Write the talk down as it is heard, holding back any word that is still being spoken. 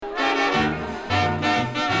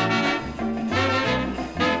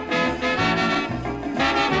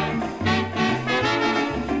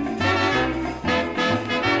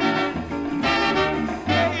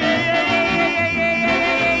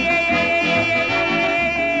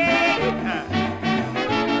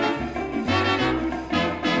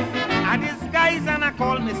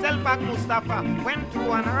Mustafa. Went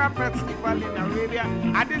to an Arab festival in Arabia.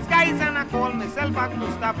 I disguise and I call myself back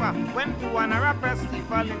Mustafa. Went to an Arab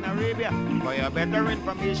festival in Arabia. For your better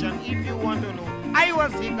information, if you want to know, I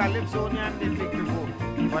was the Calypsonian, the big before.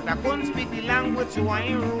 But I couldn't speak the language, so I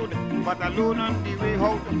ain't rude. But alone on the way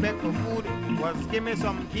how to beg for food was give me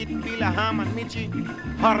some kid, Bila, Ham and Michi.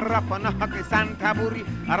 Harrapanahake Santaburi,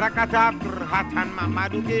 Arakata, Hatan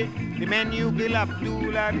Mamaduke, the menu Gil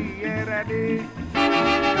Abdullah, the era day.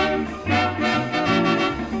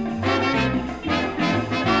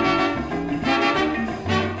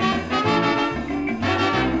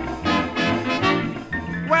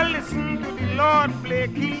 Well, listen to the Lord play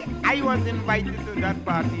key. I was invited to that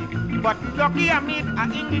party. But lucky I meet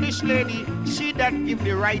an English lady. She that give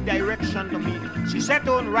the right direction to me. She said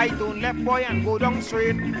on right, on left boy and go down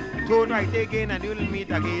straight. Turn right again and you'll meet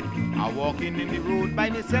again. I walking in the road by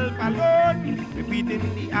myself alone.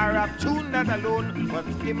 Repeating the Arab tune that alone. But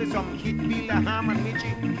give me some hit, Bila, Ham and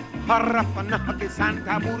Michi. Harrapanake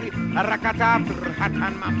Santaburi, Arakata,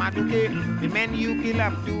 Hatan Mamaduke. The men you kill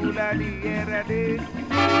Abdullah, the era day.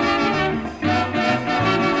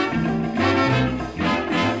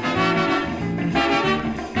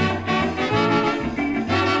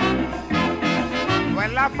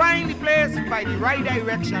 Well, I find the place by the right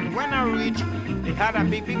direction. When I reach, they had a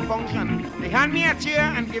big function. They hand me a chair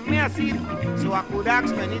and give me a seat, so I could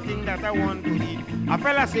ask for anything that I want to eat. A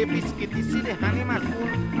fella say biscuit, you see they hand him a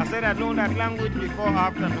spoon. I said I know that language before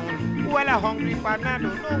afternoon. Well, a hungry partner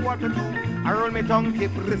don't know what to do. I roll my tongue,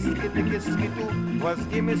 keep brisket, the biscuit too. Was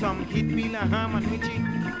give me some kid, Bila, Ham and Michi.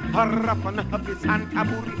 Harrapanahake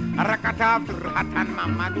Santaburi, Arakata, Hatan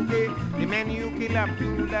Mamaduke, the menu kill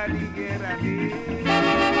Abdullah, the era day.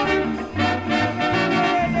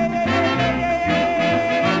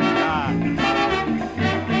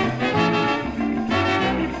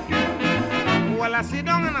 Well, I sit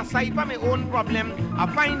down and I cipher my own problem. I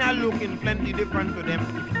find I looking plenty different to them.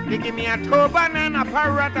 They give me a turban and a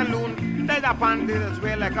parrot alone. Tell the panties as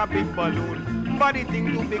well like a big balloon. Body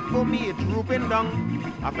thing too big for me, it's drooping down.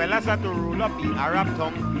 A fella had to roll up the Arab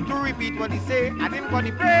tongue. To repeat what he say, I didn't got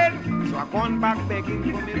the bread. So I gone back begging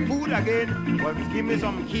for me food again. Well, give me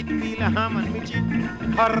some kid, Bila, Ham and Michi.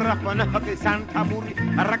 Harrapanahake Santaburi,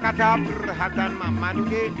 Arakata, Hatan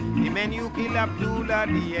Mamaduke. The menu kill Abdullah,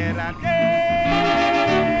 the era day.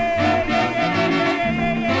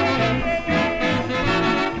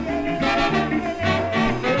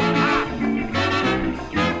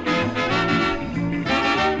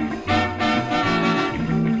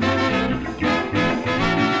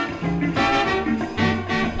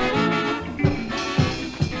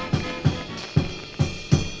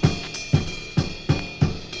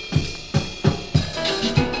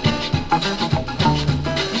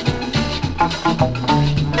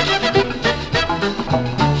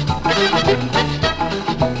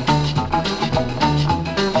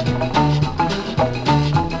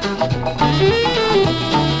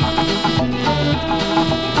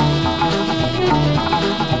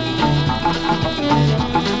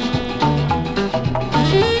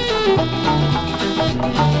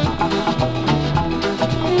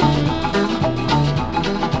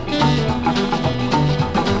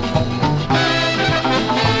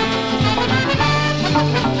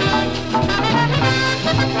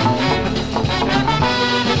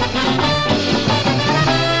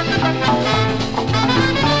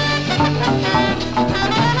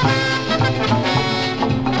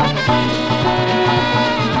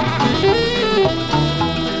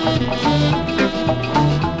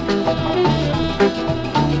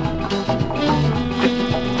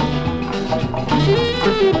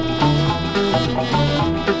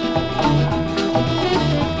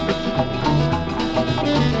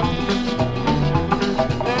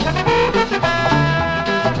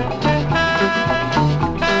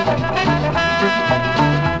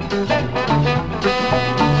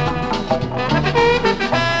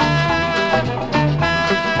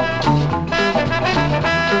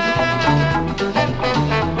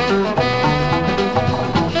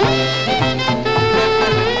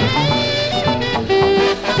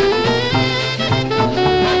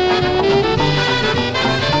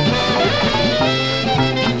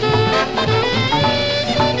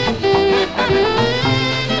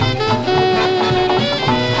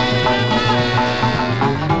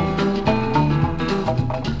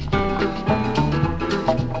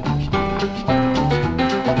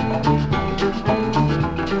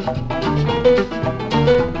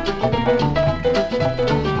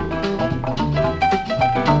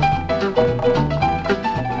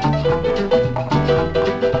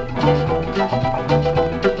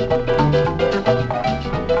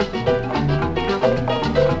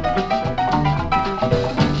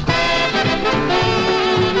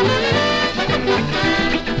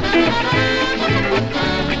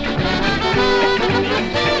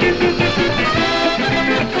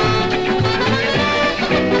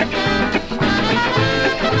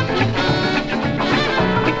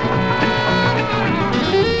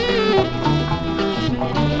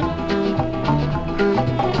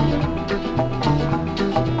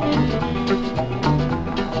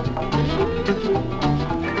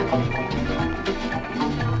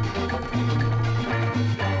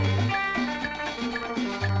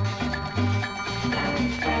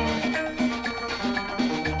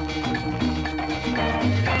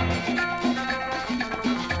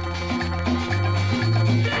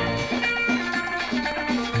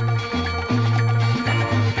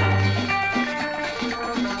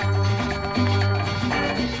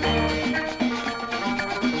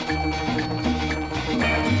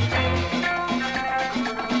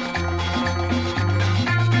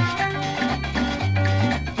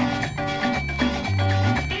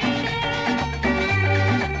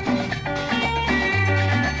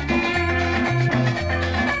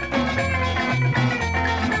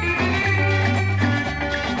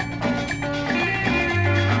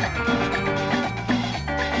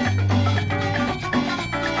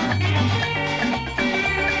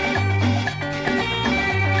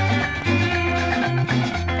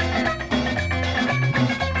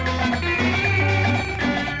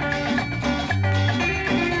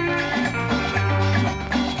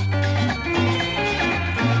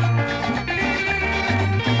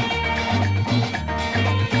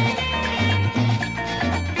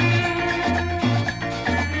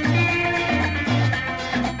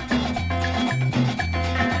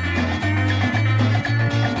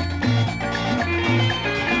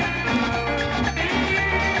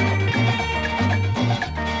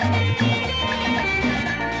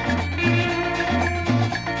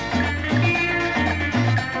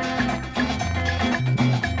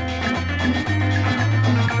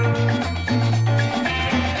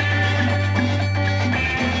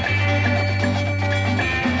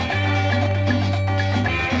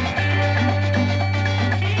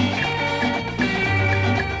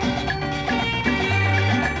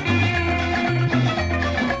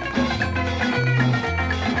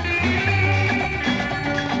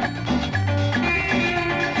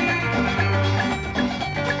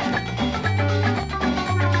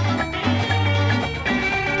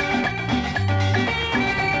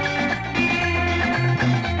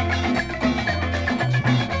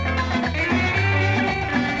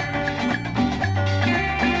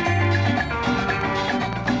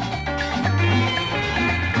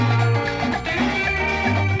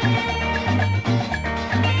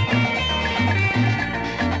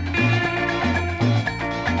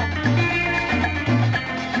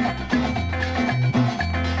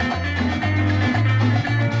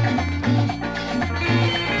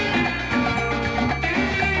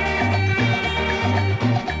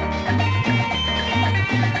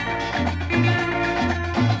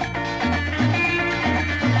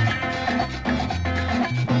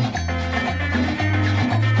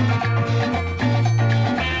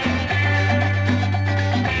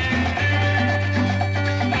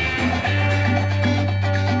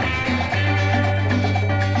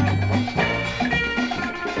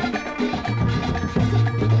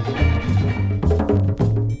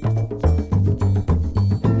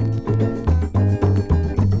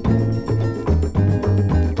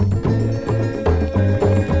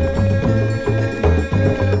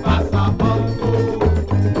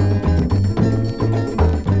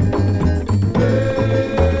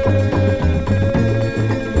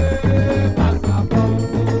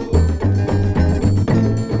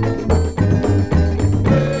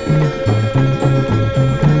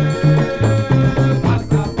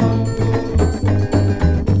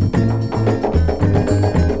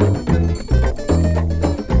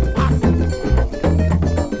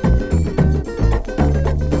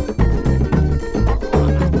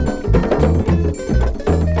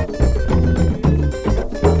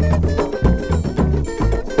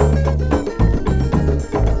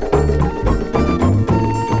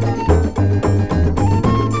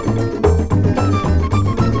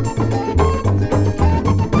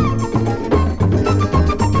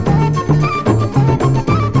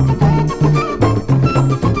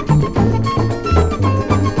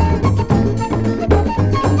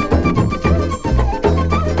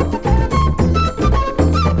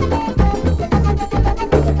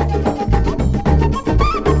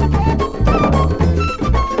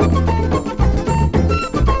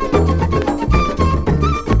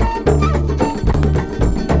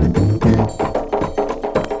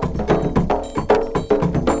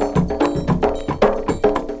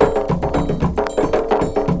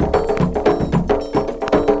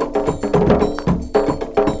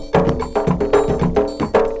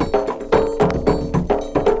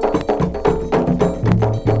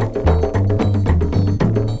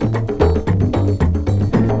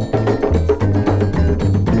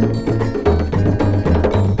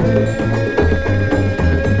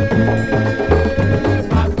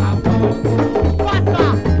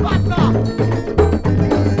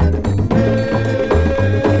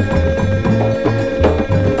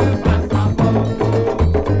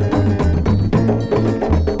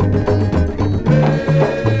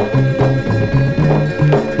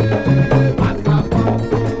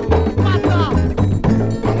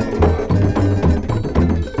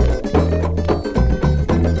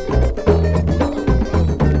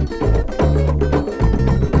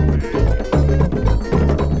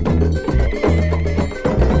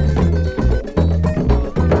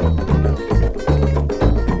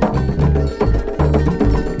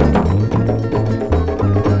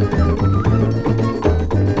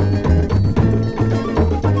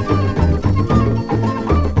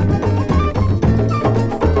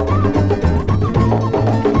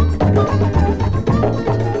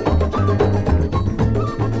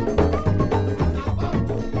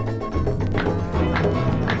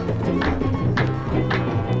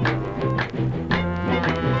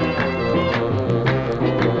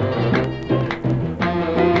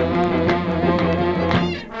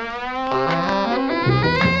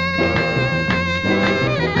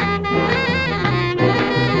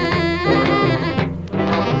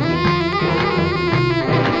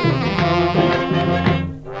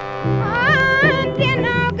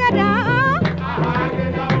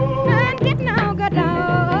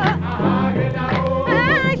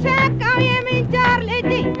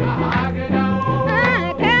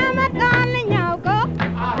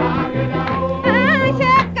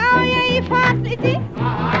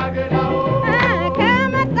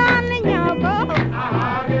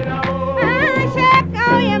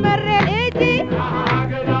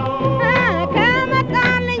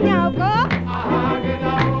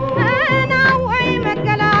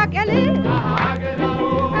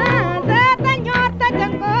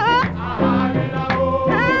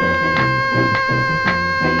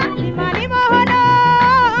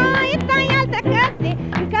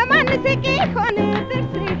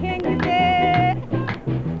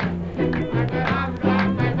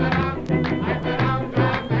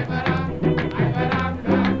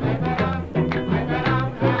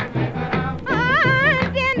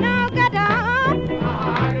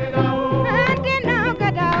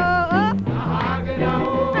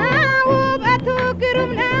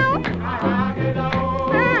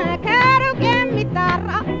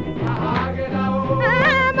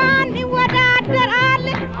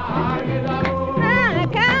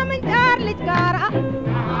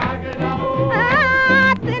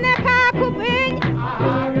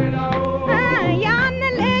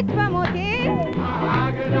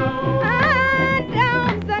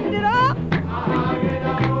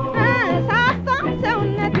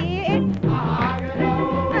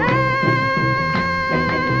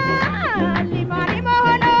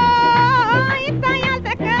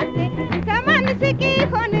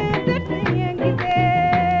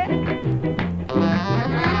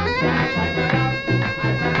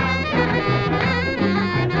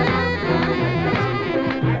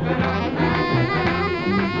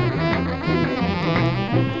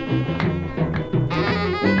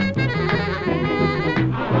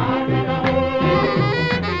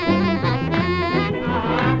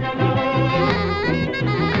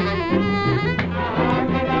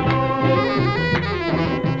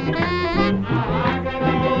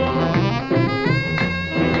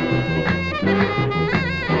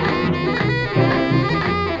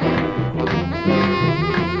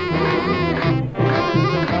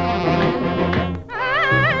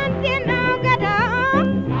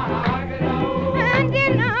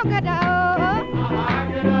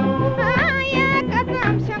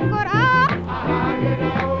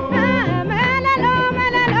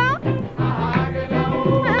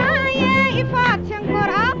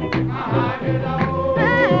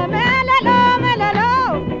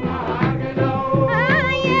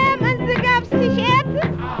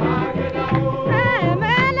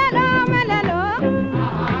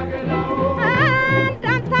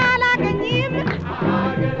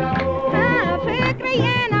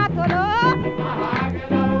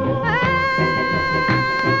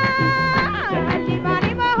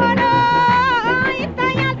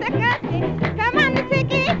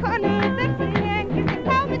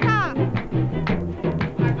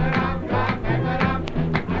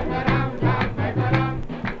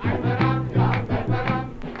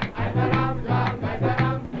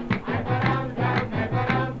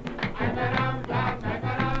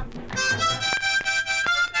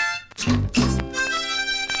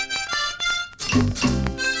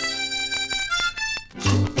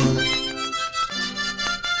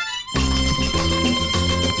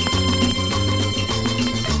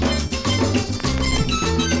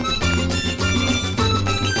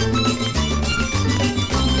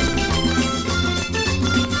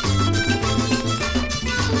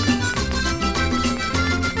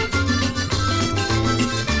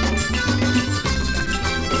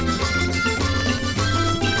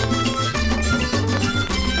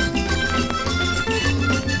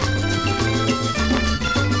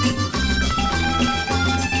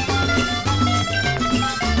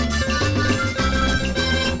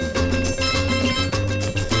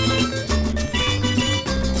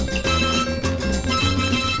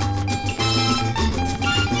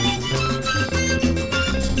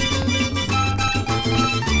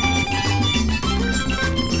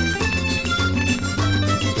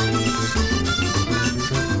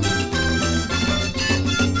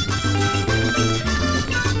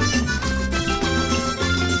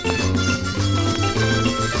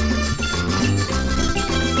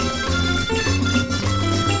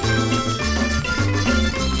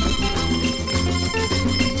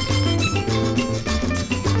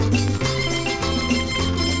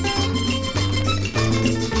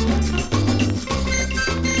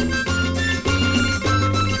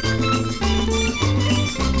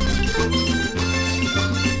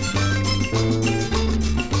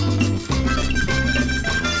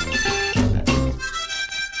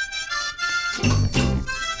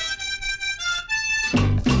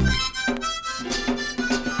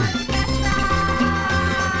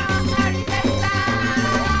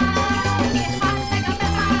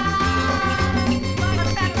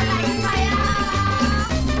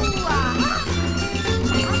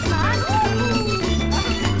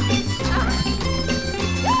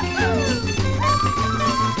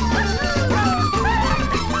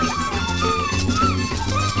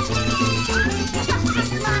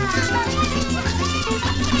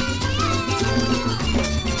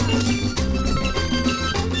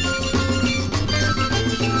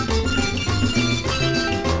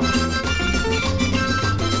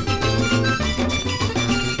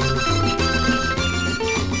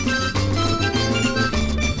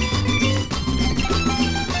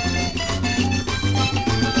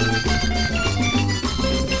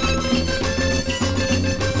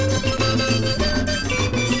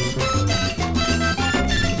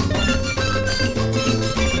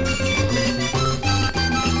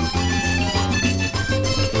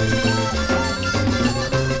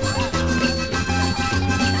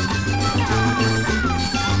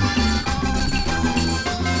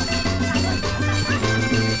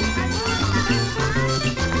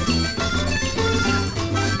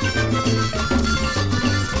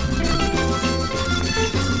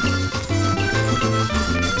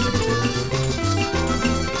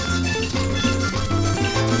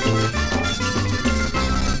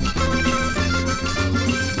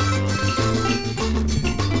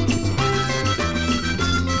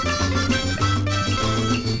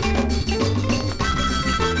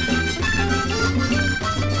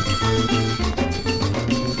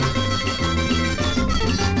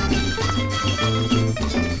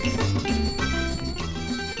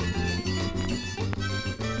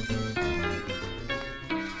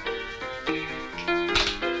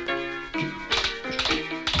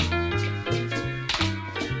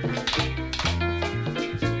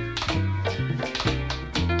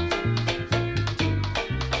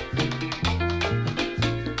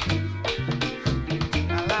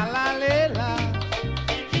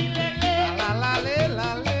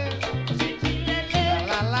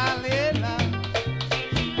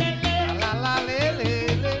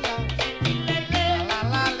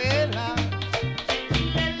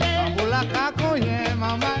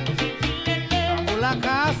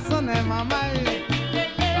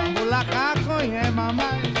 rien,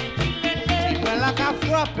 maman. Tu vois la qu'a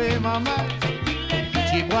frappé, maman.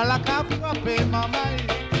 Tu vois la qu'a frappé, maman.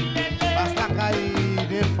 Passe la caille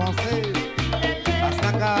défoncée. Passe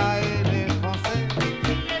la caille défoncée.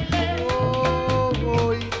 Oh,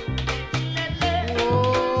 oh,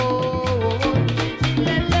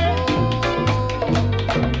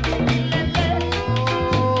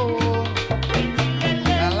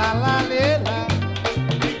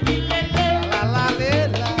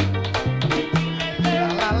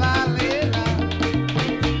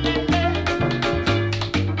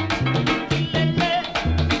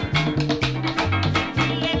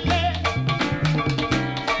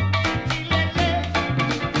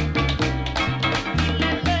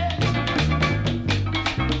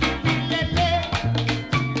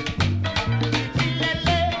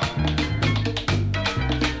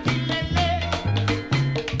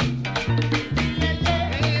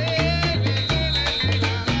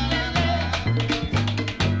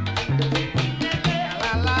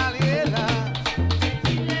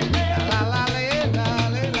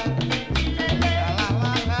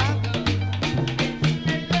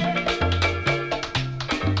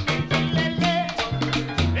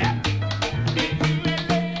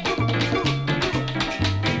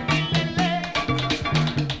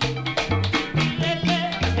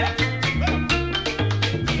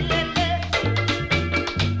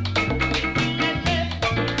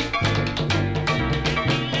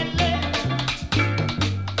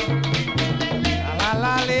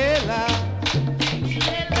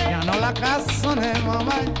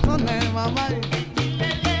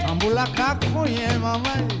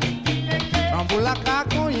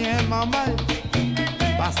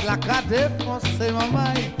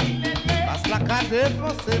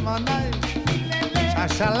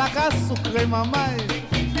 Chachalaka sucré mamai,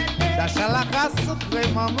 chachalaka sucré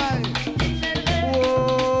mamai. Oi,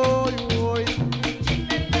 oi, oi,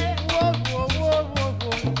 oi, oi, oi.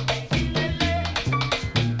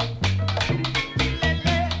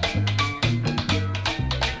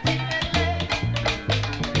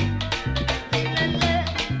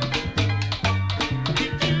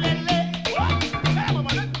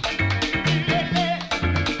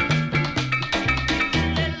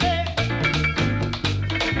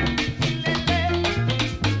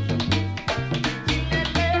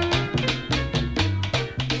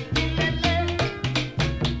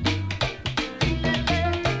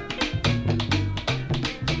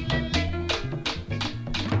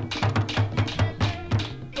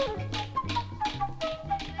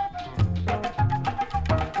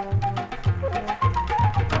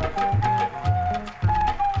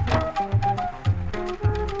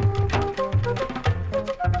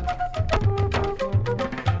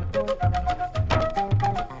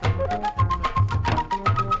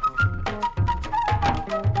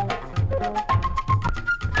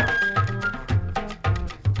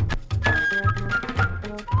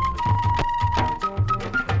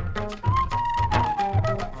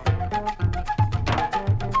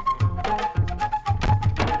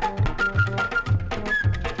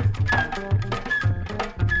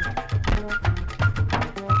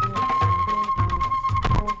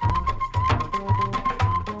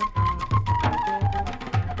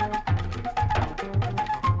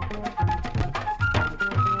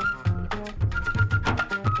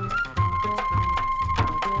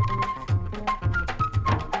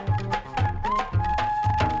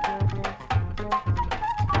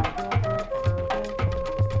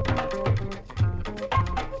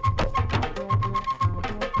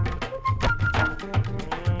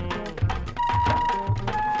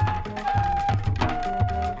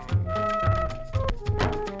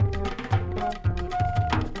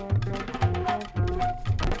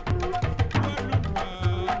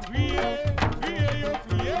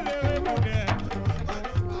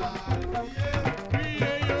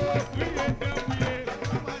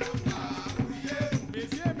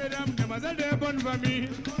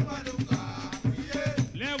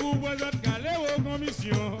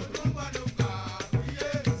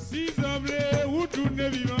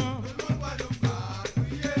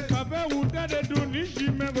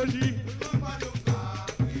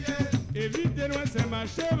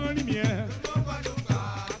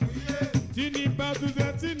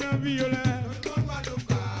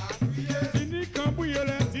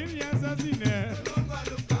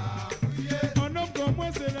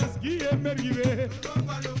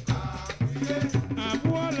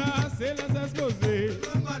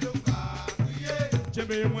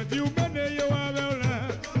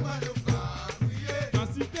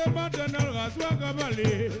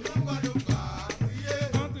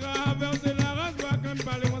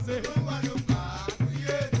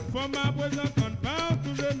 Pour ma présence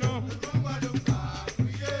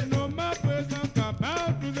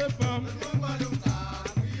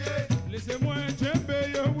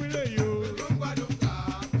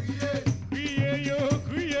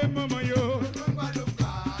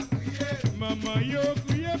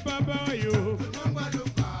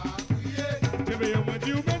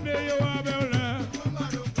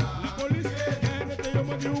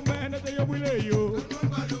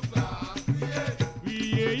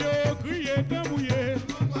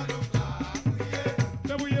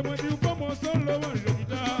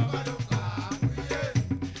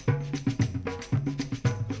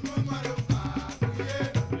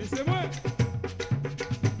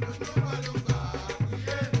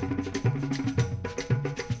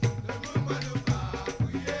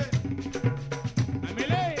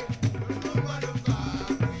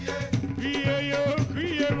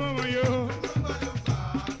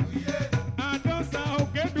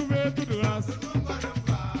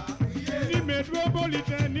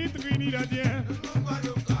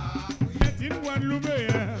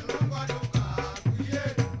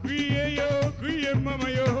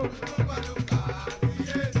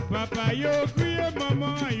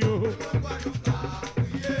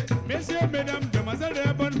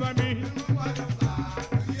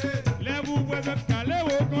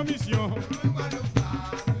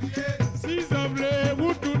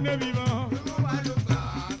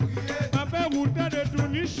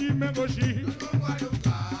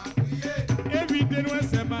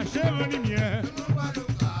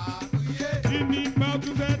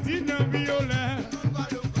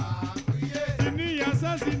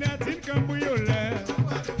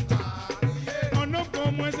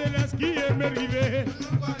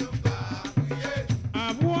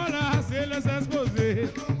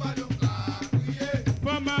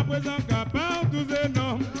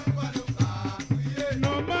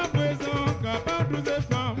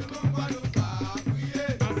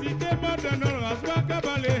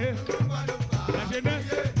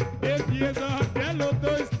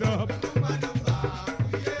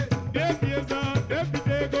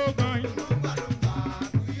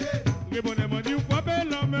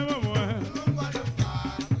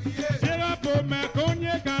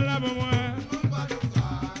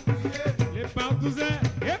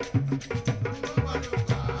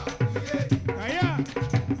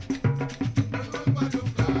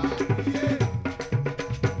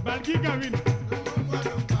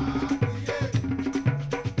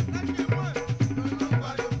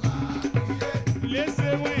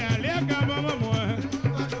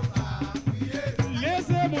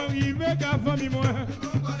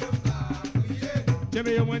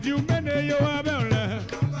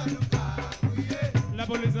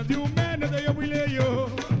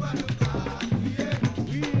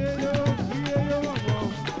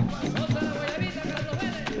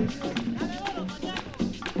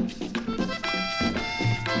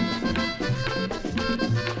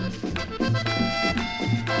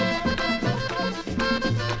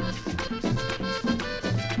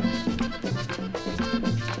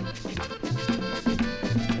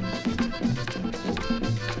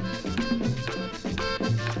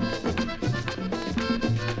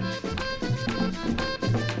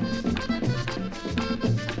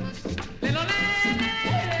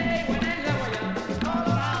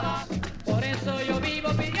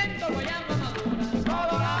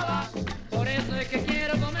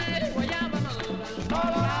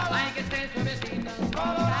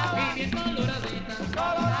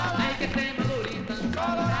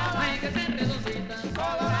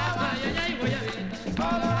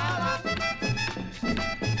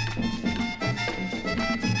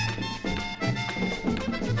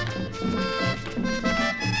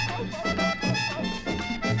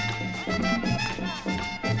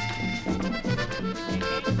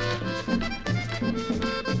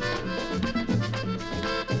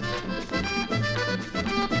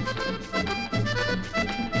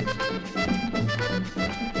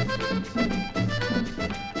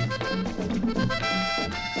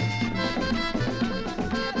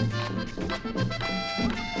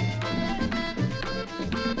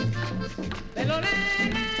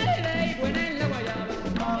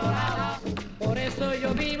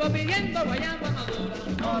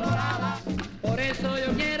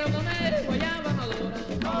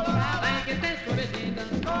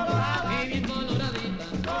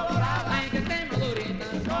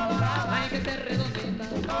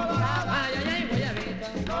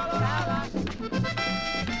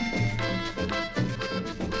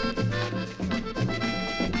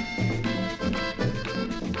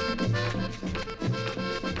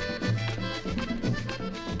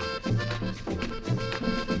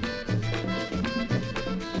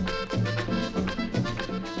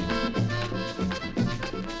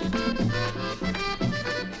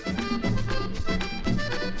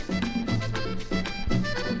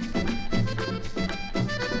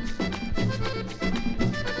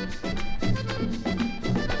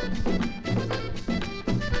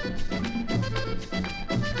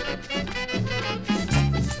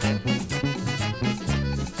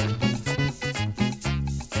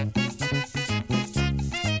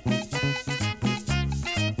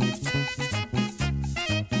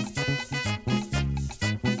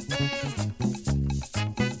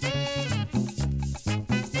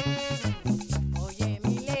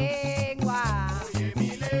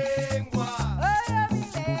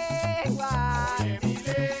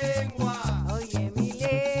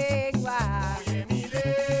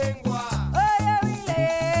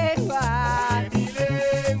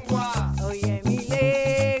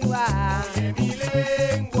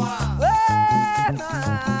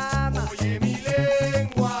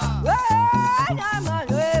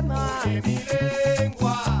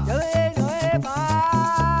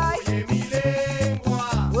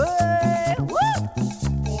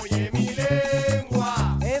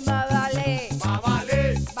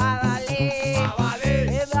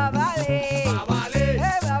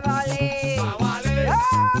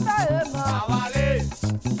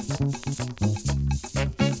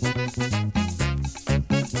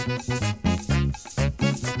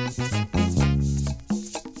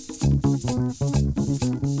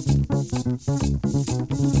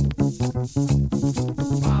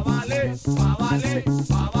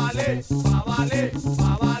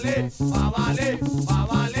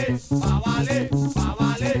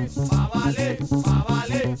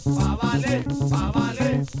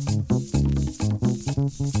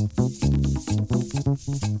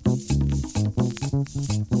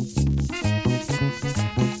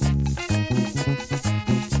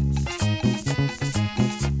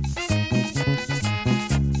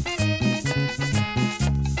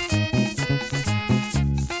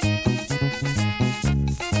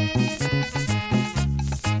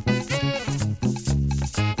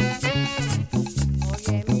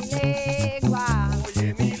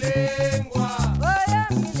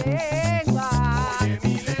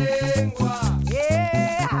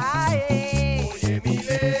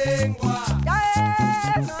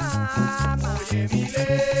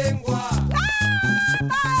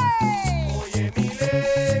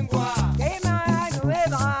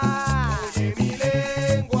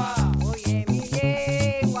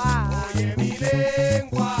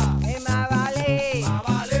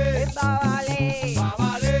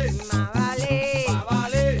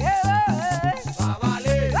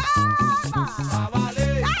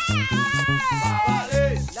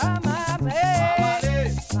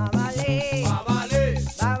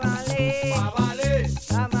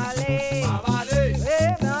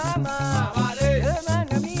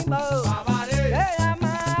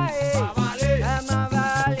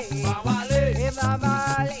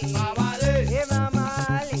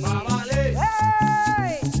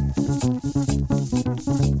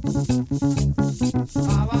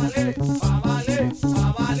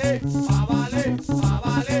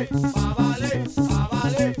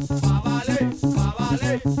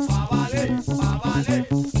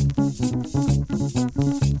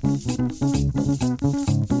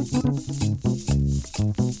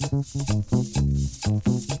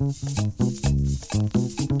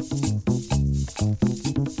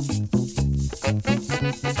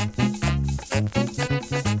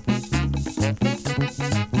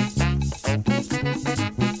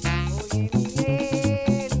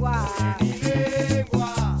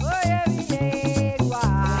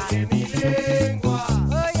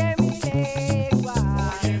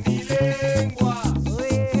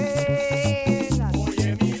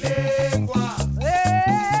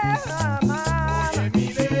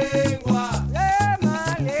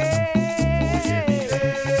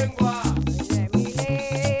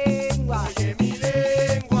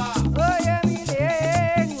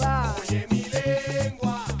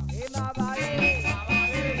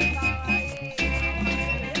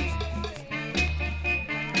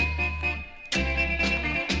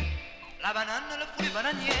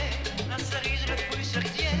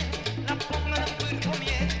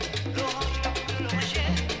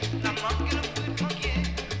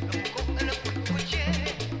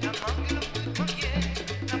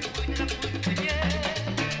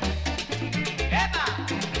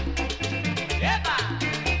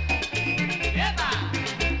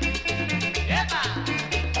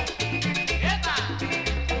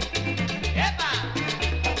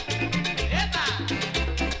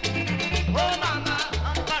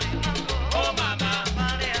Oh mama,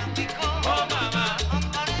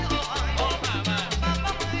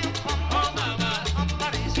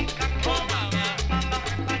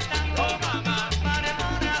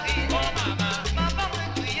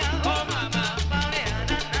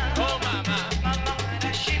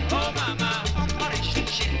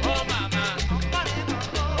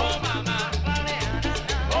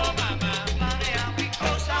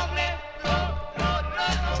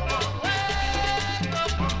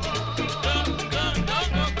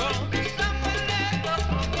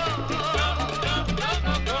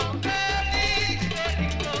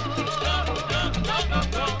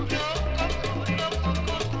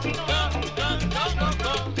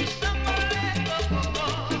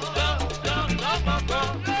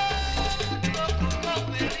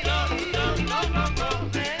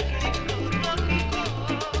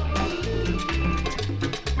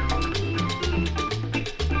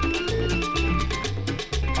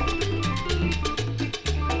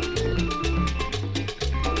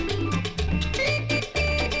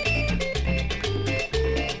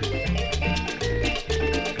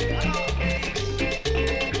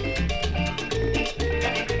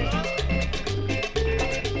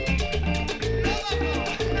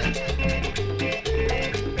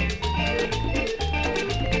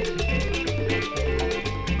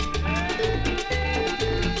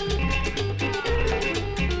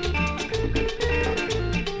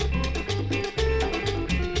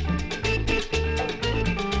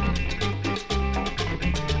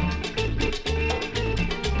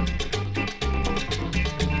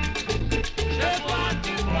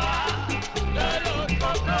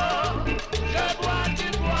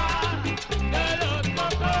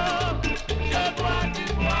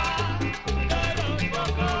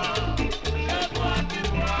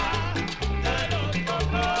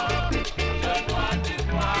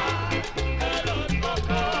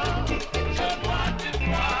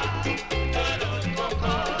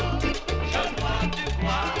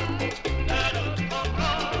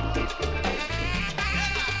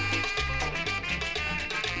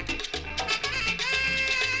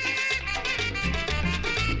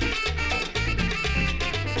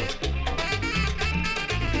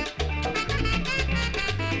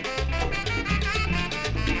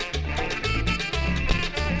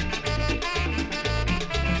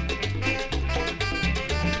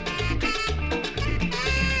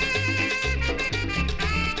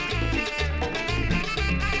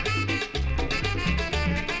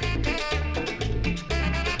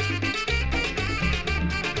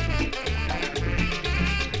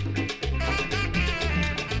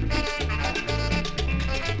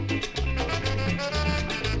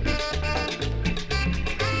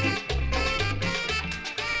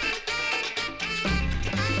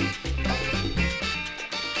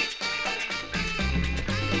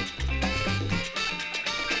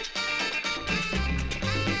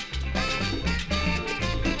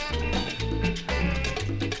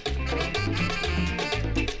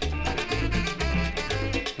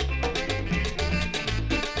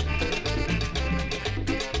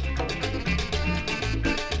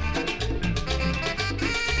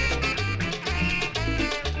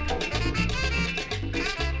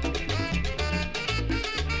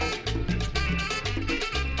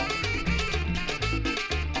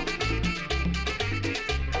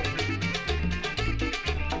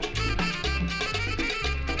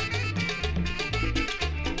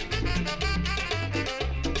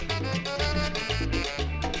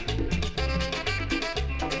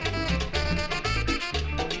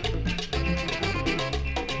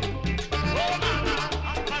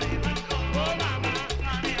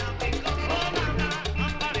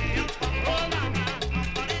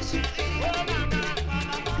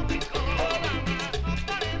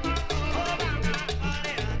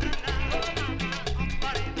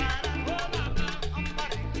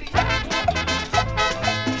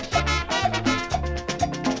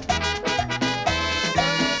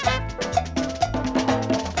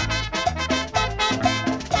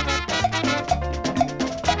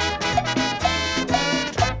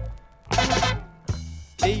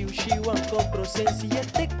 compro sensi e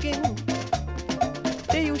teken.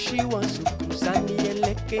 Te yushi wan suku sani e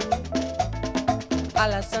leken.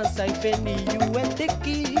 Ala sansa I feni you e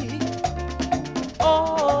teki.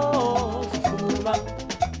 Oh, fuma.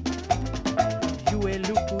 You e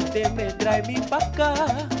luku te me drive me baka.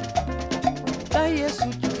 Ta yesu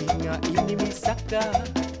tu finga ini mi saka.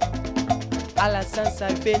 Ala sansa I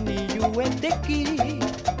feni you e teki.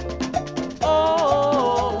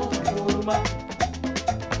 Oh, fuma.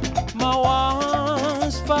 Ma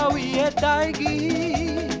once fa we e daigi.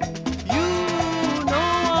 You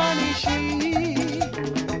know anishi.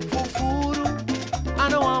 Fufuru,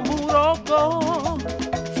 ano amuroko.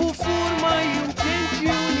 Fufur ma you change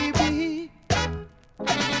you libi.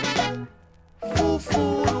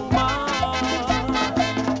 Fufuru ma.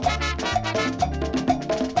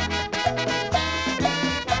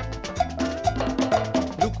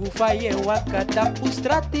 Luku faye wakata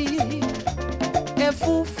pustrati. E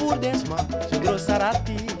fufur desma, so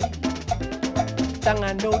grossarati.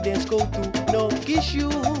 Tanga no dance go to no kiss you.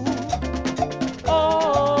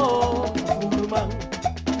 Oh, fufur man.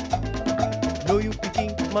 No you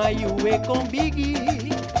picking my you e con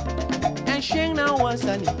biggie. And sheng na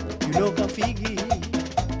wansani, you know can figi.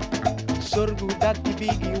 Sorgu that the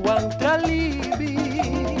biggie one tralibi.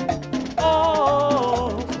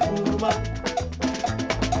 Oh, fufur man.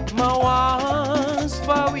 Ma once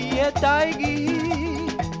fa we e taigi.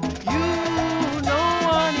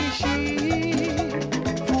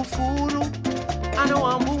 Ano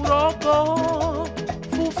amuroko,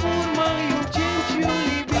 fufurma you change you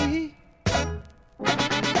libi.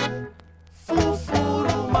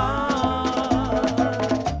 Fufurma.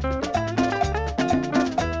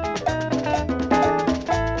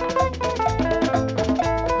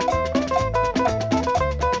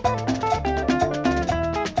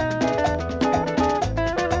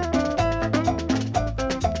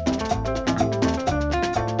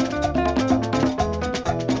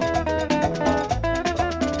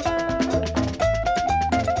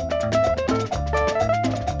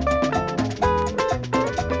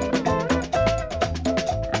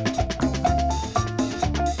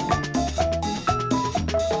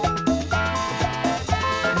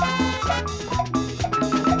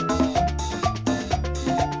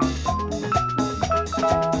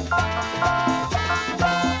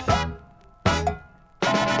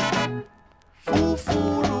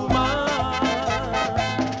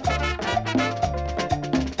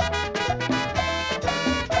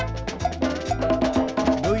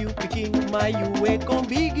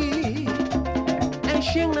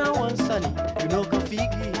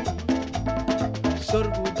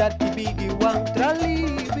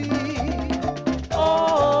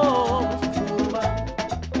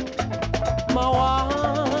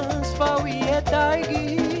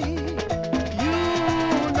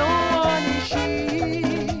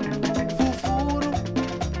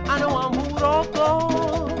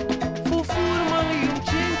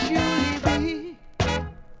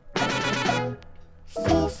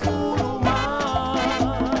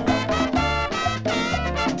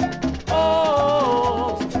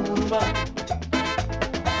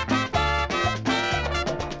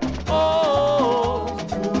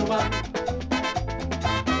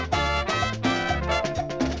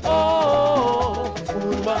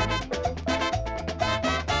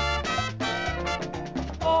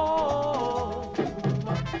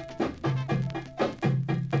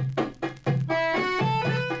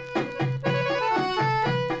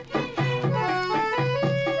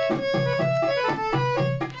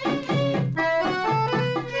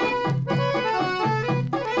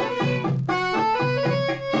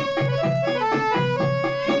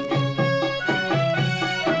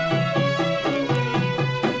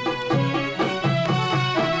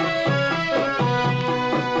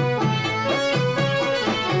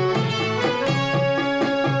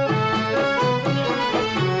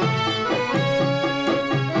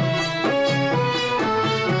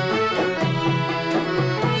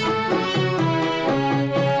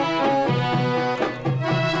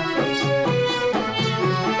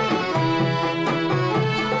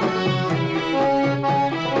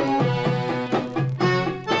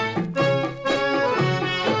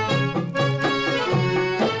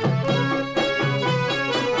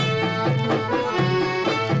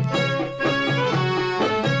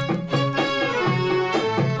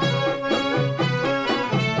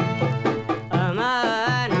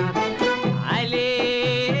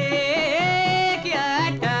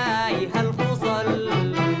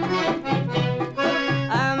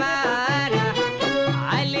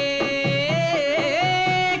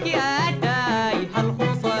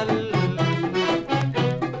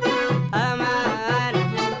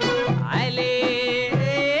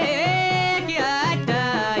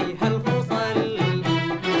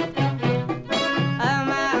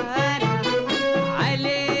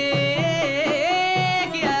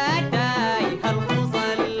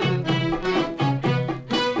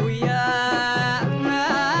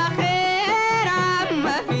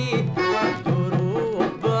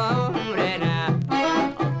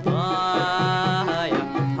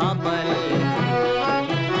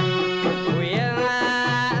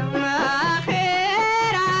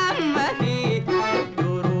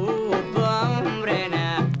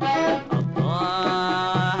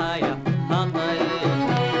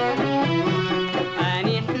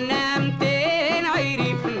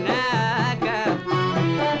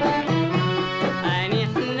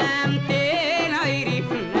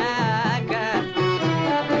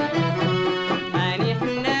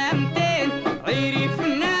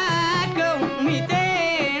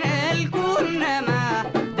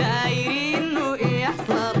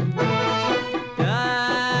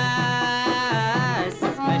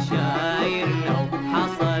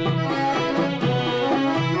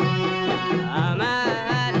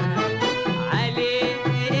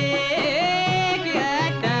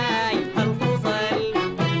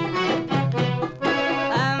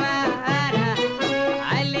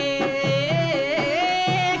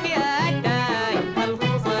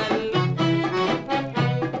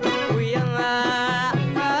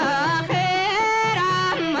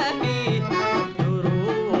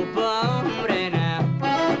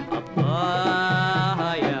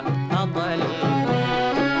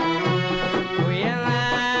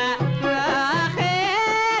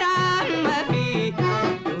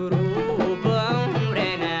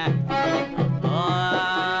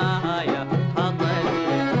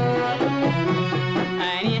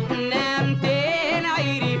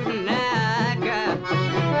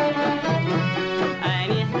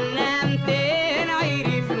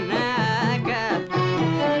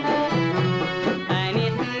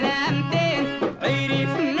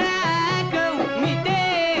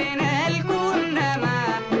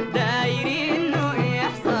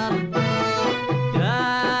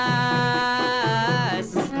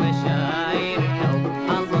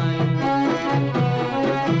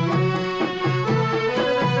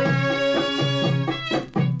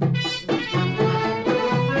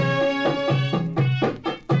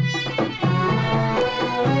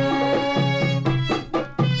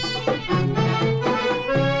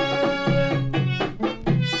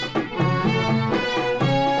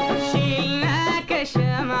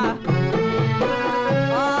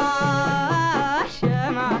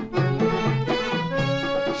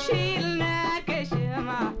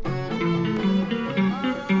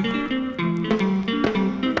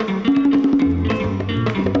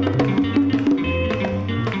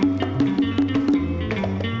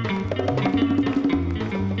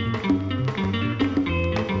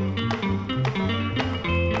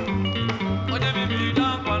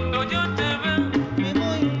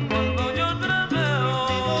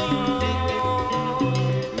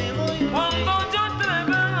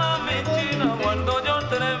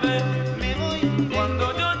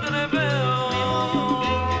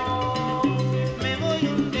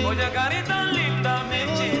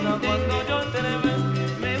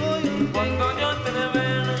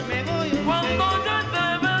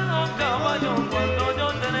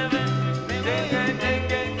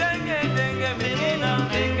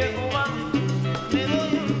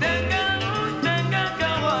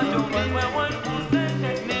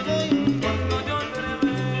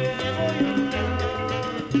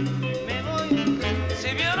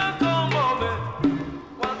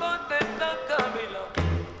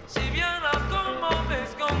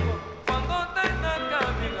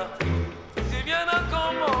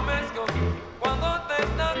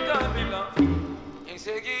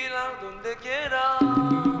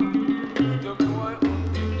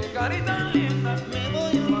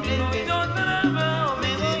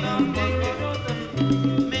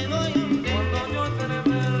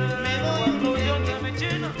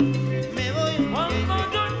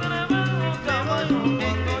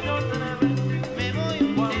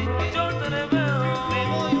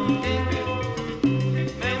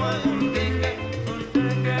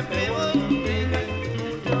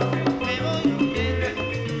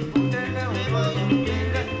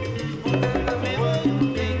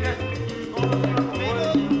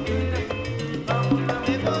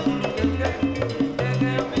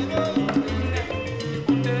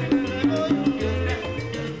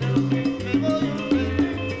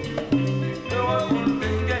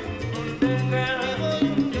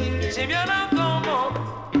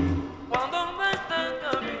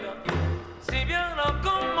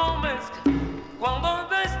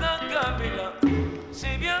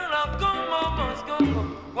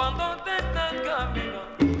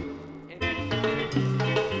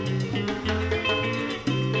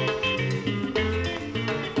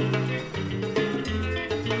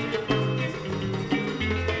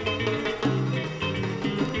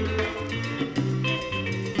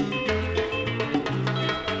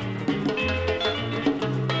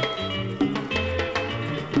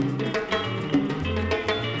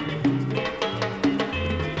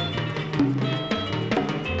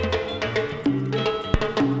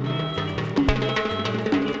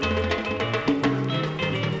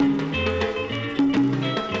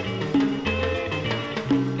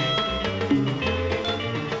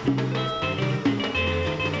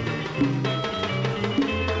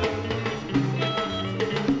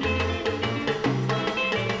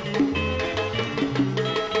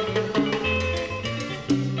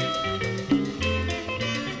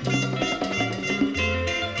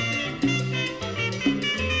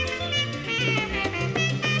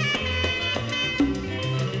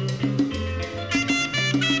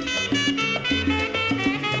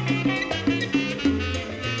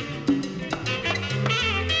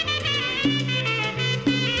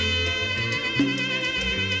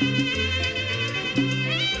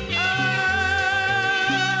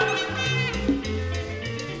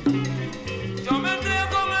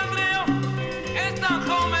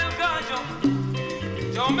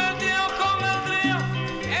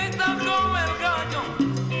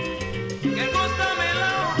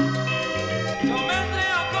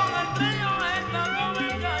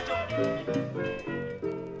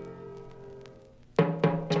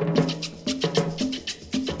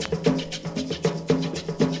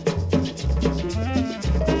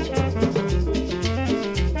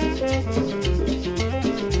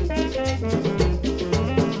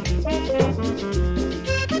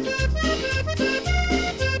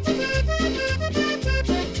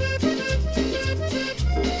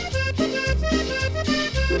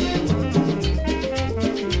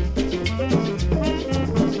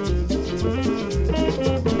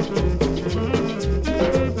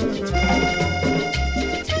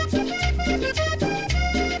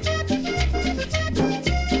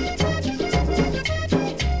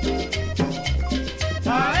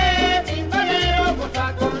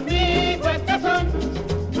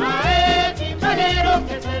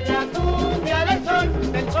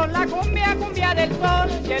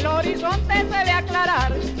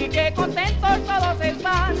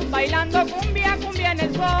 bailando cumbia, cumbia en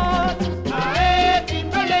el sol. Ae,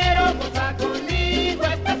 timbalero, goza conmigo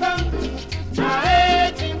este son.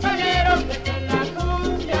 Ae, timbalero, que esta es la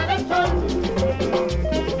cumbia del sol.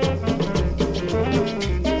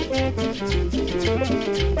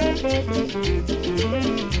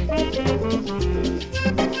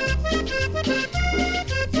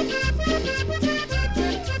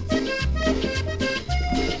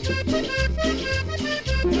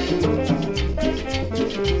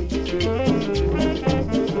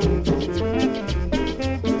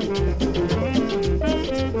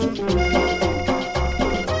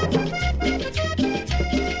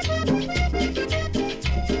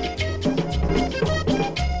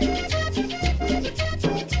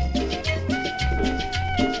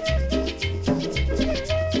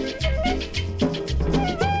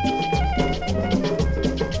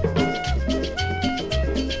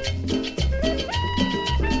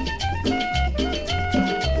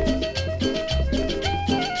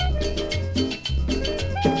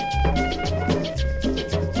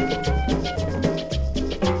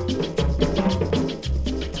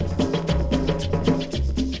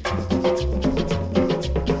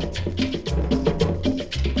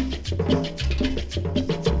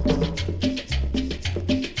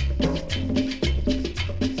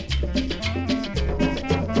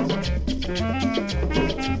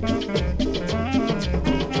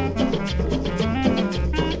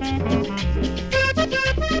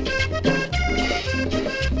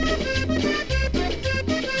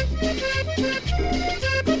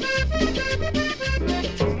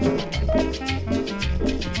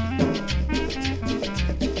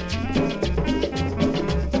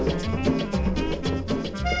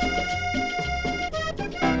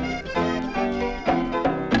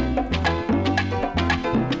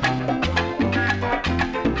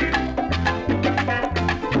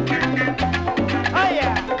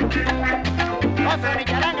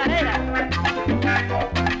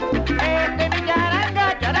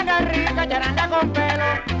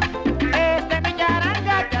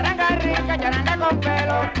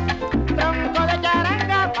 Tronco de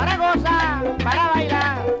charanga para gozar, para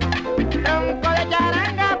bailar. Tronco de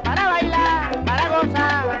charanga para bailar, para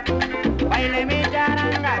gozar. Baile mi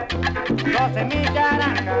charanga, goce mi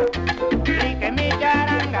charanga, pique mi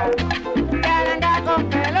charanga, charanga con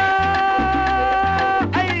pelo.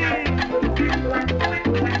 ¡Ay!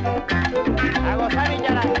 A gozar mi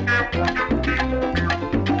charanga.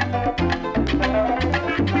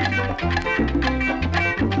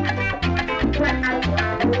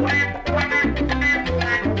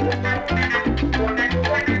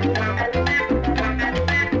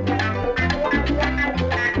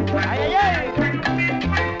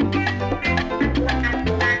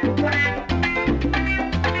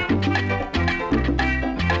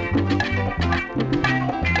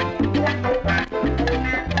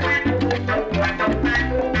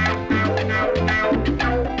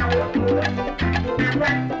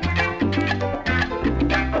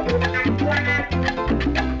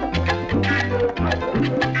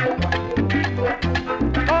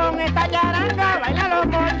 Con esta charanga bailan los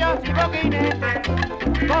mochos y boquinetos.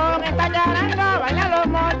 Con esta charanga bailan los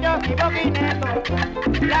mochos y boquinetos.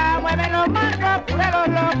 La mueven los mancos, cura los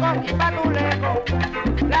locos y patulecos.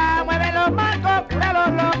 La mueven los mancos, cura los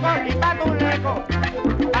locos y patulecos.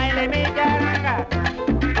 Baile mi charanga,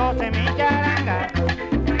 goce mi charanga,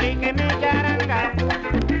 pique mi charanga,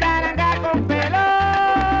 charanga con pelo.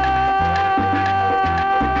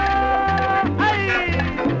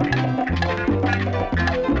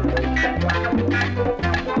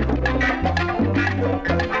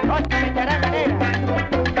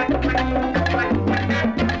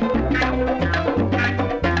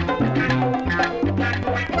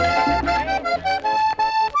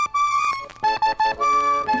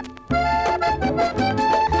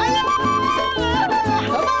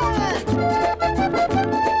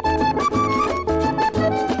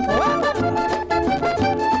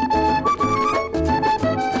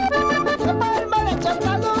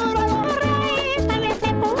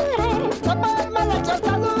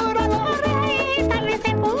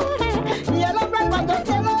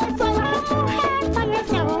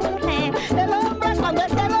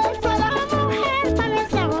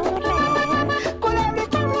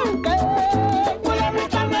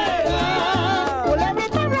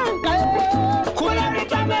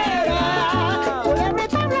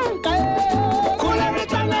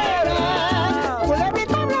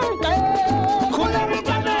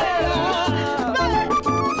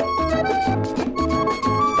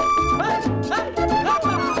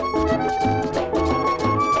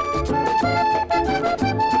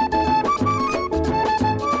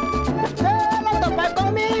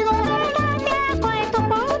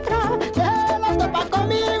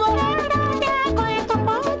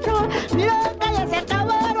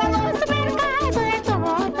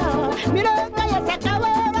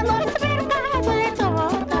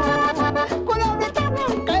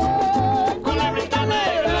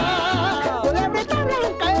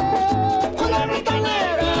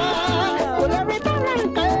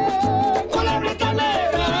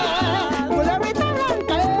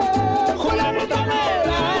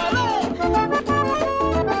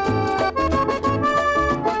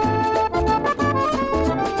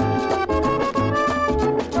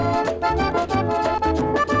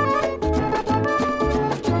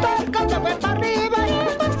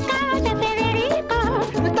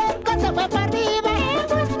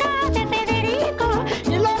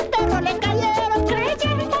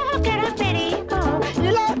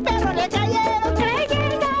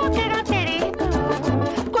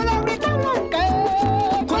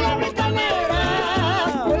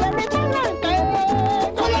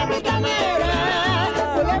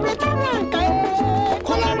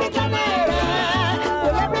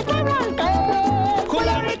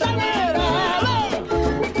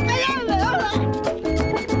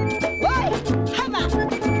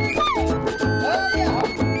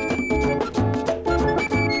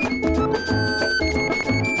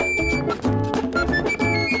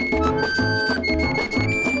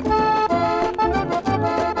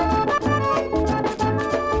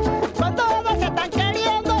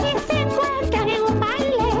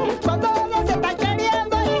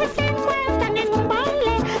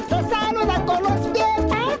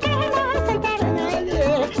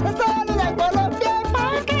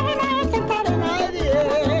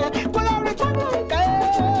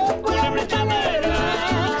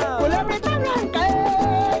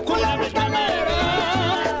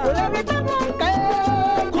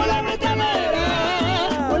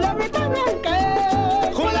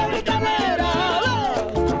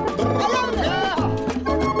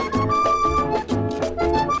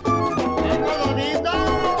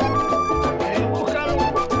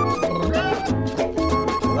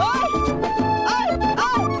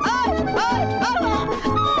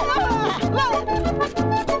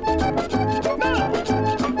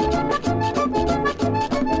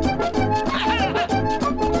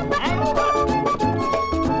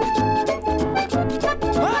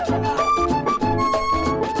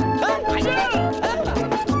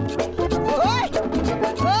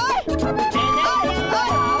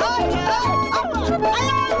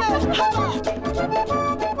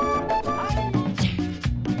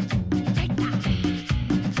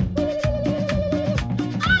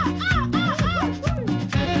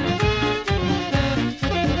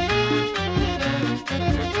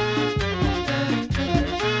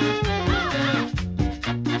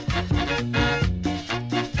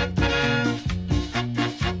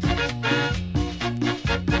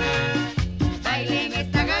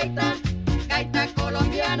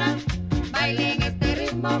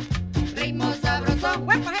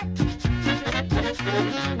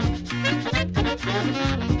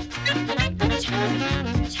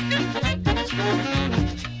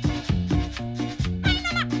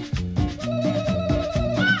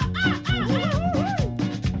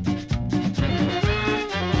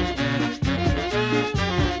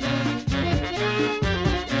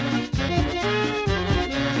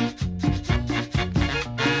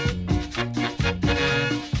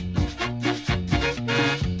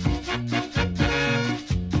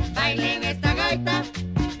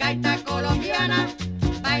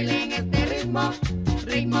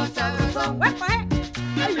 ritmo sabrosón.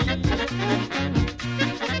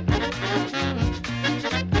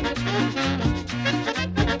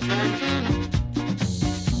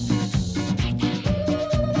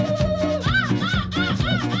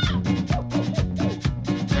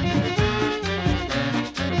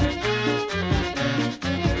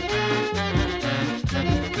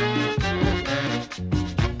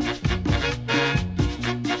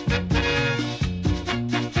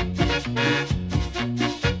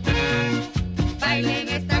 Bailen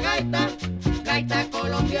esta gaita, gaita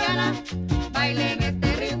colombiana, bailen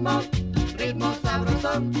este ritmo, ritmo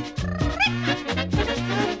sabrosón.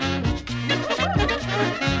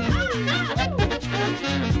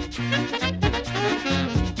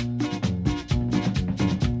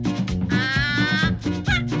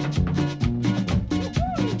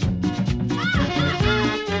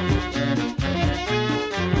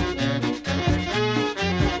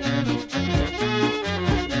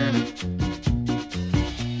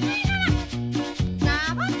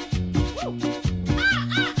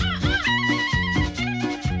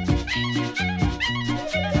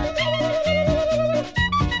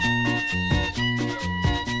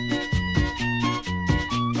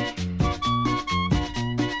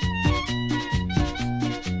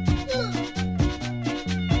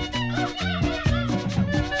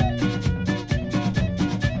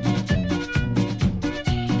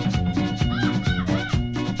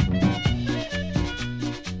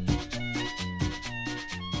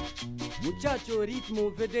 Muchacho,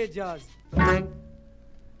 ritmo, vede jazz.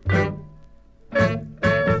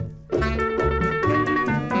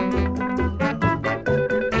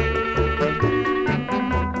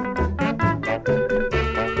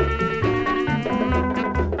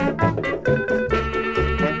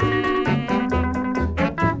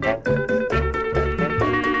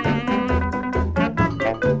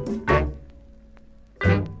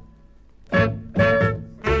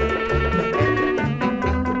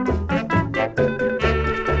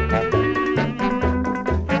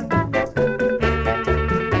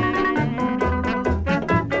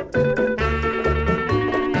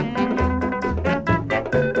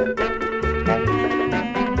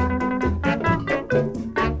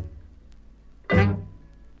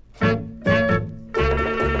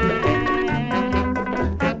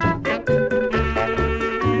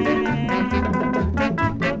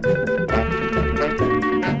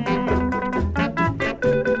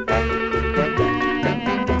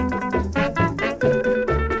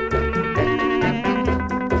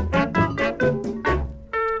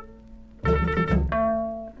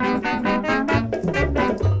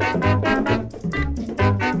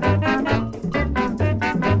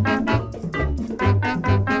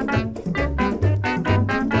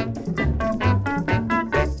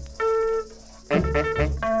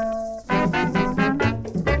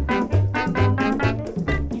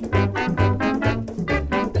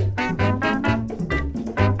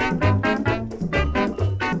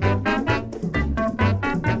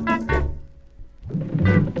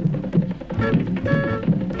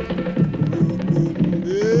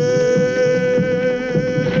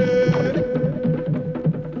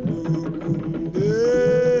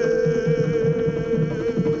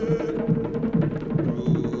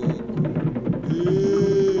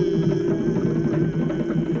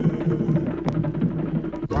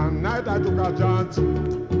 One night I took a chance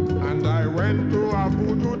and I went to a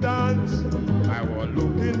voodoo dance. I was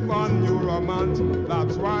looking for new romance,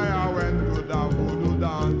 that's why I went to the voodoo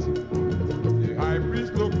dance. The high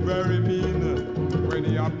priest looked very mean when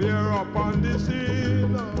he appeared upon the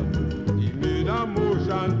scene. He made a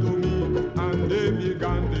motion to me and they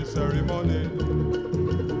began the ceremony.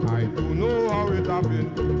 I don't know how it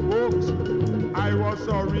happened, folks. I was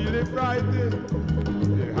so really frightened.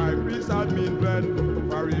 The high priest had me in bed,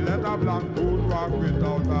 for he let a black goat walk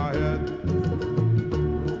without a head.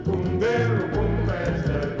 Rukumbe, rukumbe,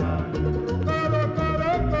 selma.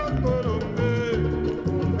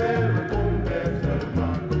 Rukumbe, rukumbe, selma.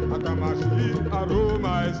 Akamashi,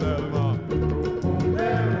 aroma, selma. Rukumbe,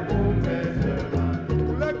 rukumbe, selma.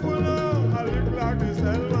 Kulekuna, aliklaki,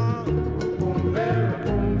 selma. Rukumbe,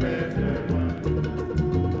 rukumbe, selma.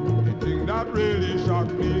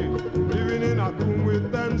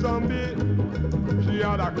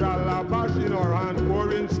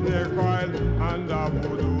 snake oil and a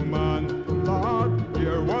voodoo man. Lord,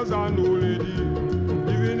 here was a new lady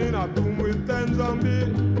living in a tomb with 10 zombies.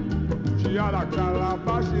 She had a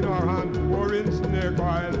calabash in her hand, pouring snake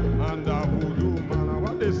oil and a voodoo man. And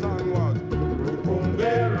what the song was?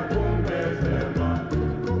 Rukumbe, rukumbe, selma.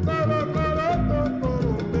 Rukumbe,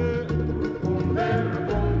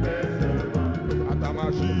 rukumbe, selma.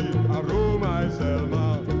 Atamashi, aroma, selma.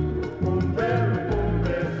 Rukumbe,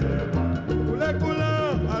 rukumbe, selma. Kule kula,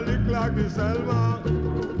 aliklaki, selma.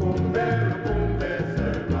 Rukumbe, rukumbe,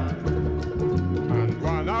 selma. And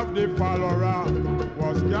one of the followers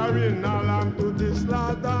was carrying alarm to the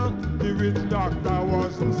slaughter. The witch doctor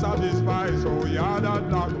wasn't satisfied, so he had a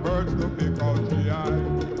dark birds to pick out the eye.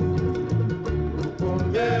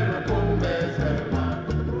 Rukumbe, rukumbe, selma.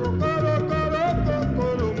 Rukumbe,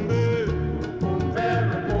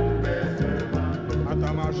 rukumbe, selma.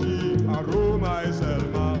 Atamashi, aroma,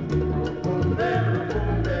 selma. Rukumbe,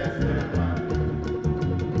 rukumbe, selma.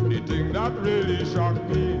 The thing that really shocked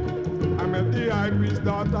me, I met the high priest's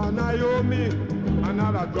daughter Naomi.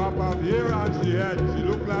 Another drop of hair on she head. She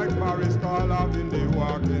looked like Paris Karloff in The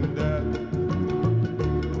Walking Dead.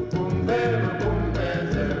 Rukumbe, rukumbe,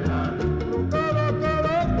 selma. Rukumbe,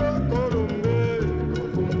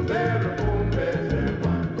 rukumbe,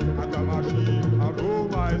 selma. Atamashi,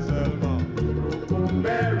 aroma, selma.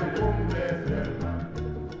 Rukumbe, rukumbe, selma.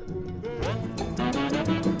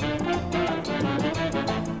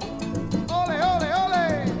 Ole, ole, ole!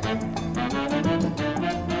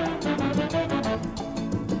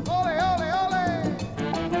 Ole, ole, ole!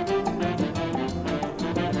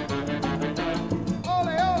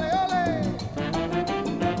 Ole, ole, ole! Ole, ole, ole!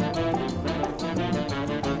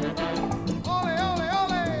 Ole, ole,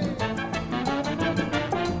 ole!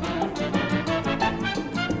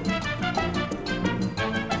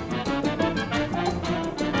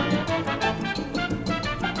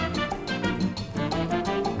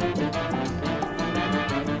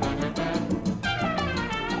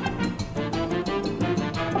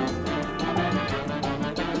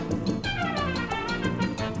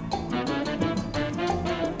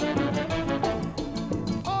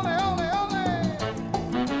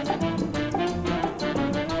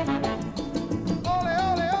 Ole, ole,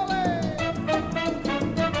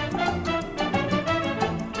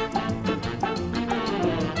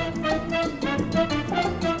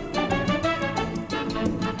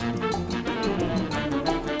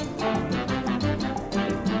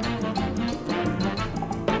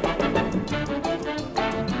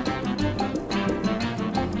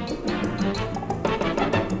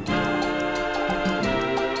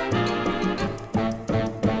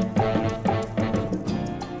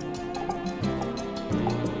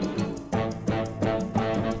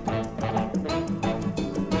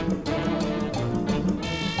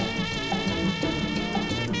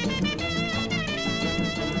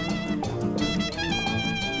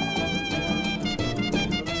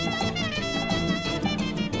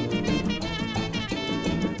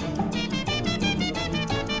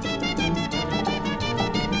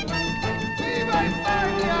 ¡Viva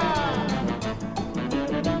España!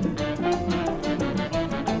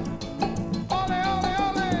 Ole, ole,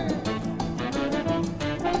 ole!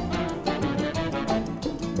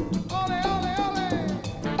 Ole, ole, ole!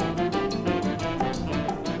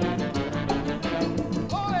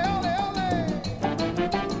 Ole, ole, ole!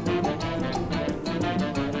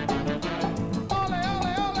 Ole,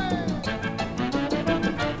 ole, ole!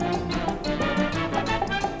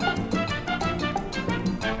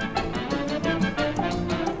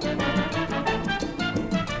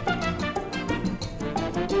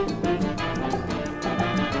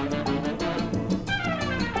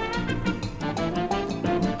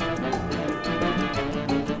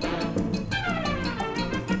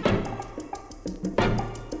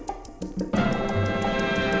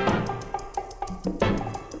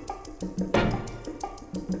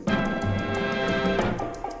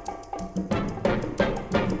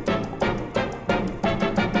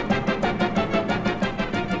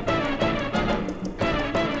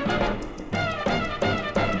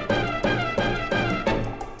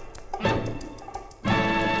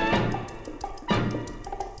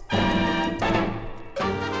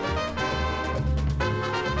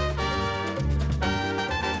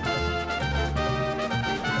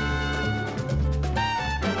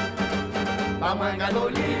 Pas moins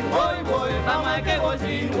gasoline, oui, oui, pas moins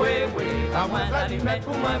kérosine, oui, oui, pas moins d'allumettes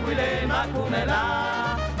pour moins brûler ma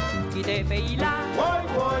coumela. Quitter pays là, Oui,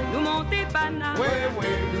 oui, nous monter pana. oui, oui,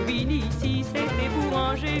 Nous venir ici, c'était pour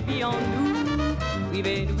ranger bien en nous. Oui,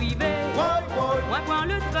 oui, oui, moi prends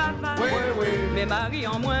le travail. oui, oui, Mais Marie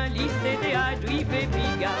en moins, lisse, c'était à driver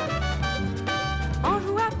piga. On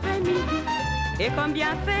joue à l'après-midi. Et comme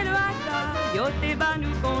bien fait le hasard, yo te ba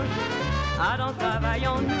nous congé, à dans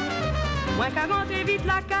travaillant nous. Moins qu'à monter vite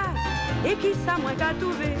la casse, et qui ça moins qu'à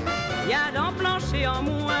trouver. Y'a dans plancher en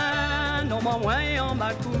moins, non moins et en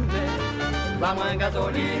bas couvert. Pas moins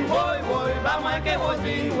gasoline, oui, oui, pas moins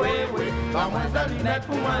kérosine, oui, oui. Pas moins allumette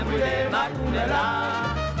pour moins brûler ma couleur là.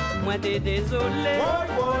 Moi t'es désolé,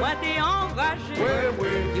 moi t'es enragé.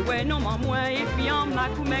 Et ouais non moins et puis en m'a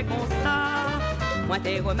coumé comme ça. Moi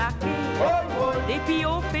t'es remarqué, depuis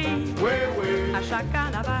au pays, à chaque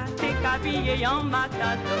carnaval t'es habillé en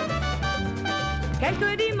matado.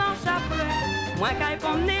 Quelques dimanches après, moi qu'à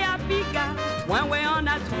promener à Pica, moi ouais en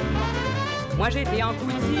a tout. Moi j'étais en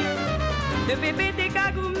coutille, de bébé t'es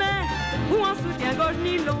cagoumé, ou en soutien gauche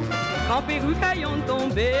nylon. Quand perruque aillon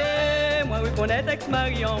tombé, moi oui connaître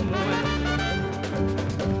ex-mari en moi.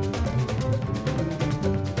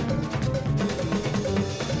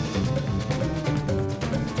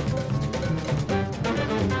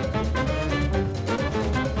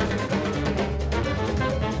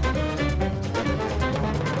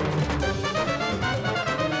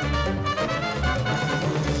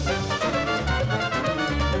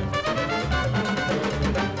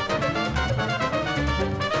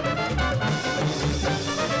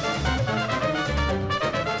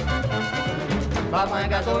 Pas moins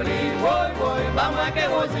gasoline, oui, oui, pas moins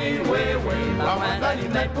kérosine, oui, oui. Pas moins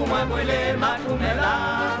d'allumettes pour moi brûler ma coumela.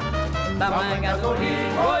 Pas moins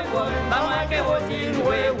gasoline, oui, oui, pas moins kérosine,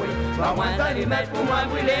 oui, oui. Pas moins d'allumettes pour moi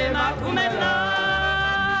brûler ma coumela.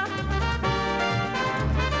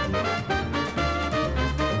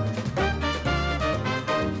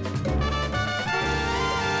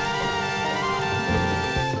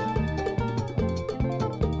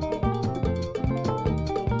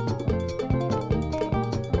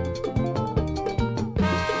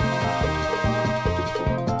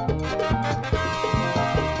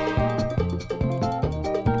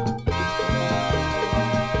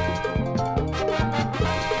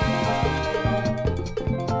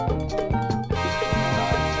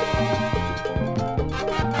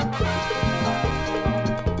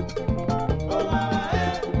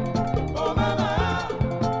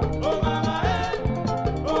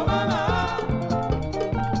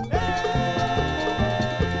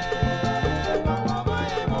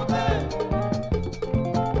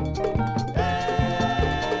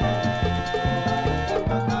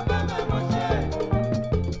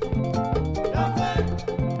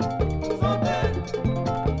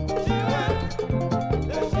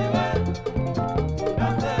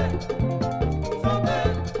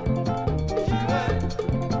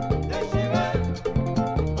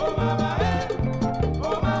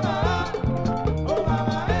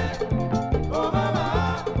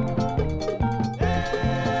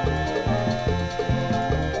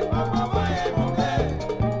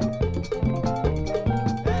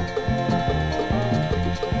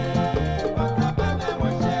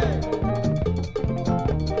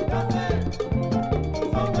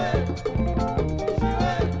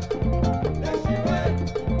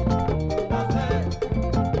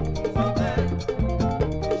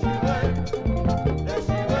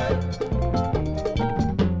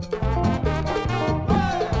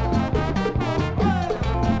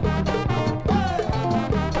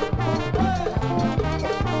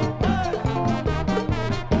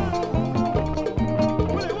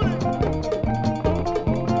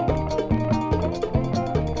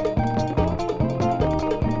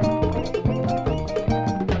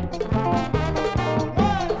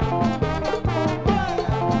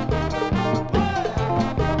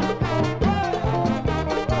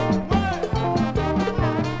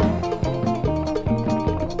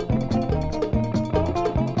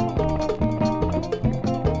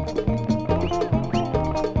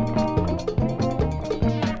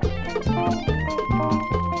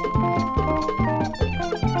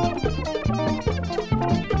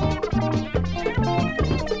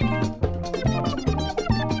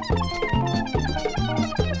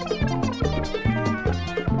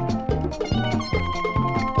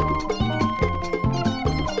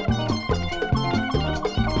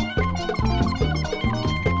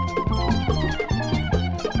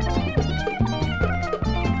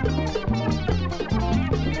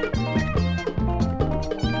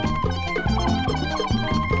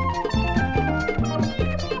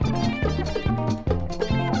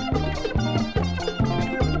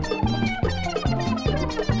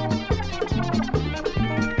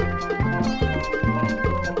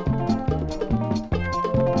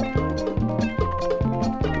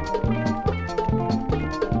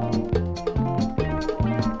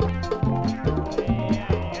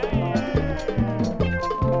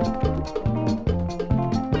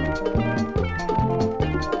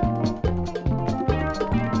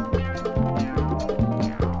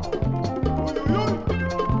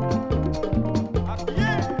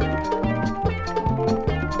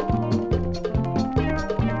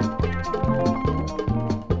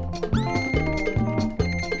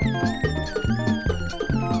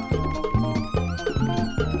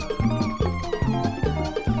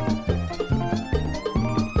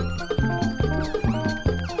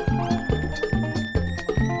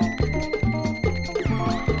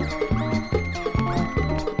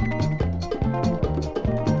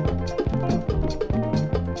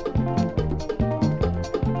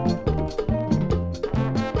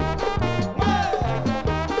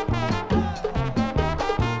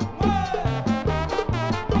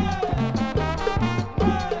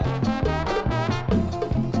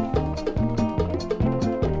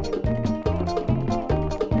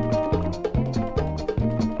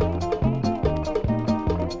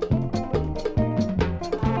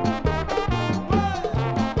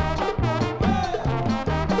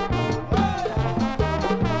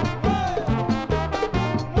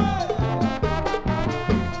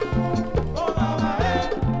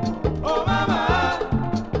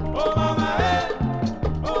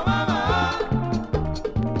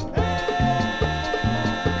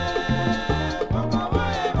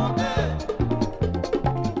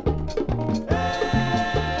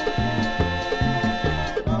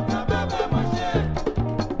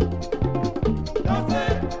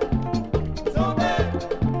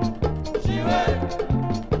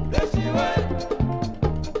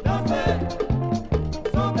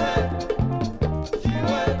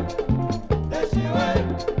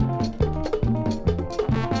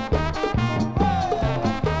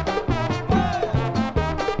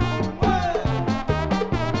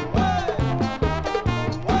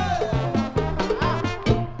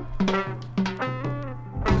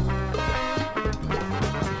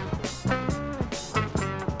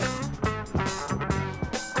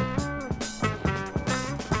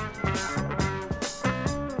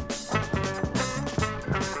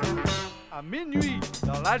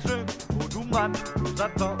 dans la jungle, Vaudouman nous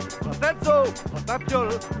attend. Chantelzo, prends ta fiole,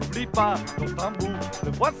 n'oublie pas ton tambour.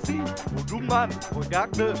 Le voici, Vaudouman,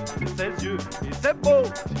 regarde ses yeux et c'est beau,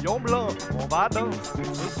 sillon blanc, on va danser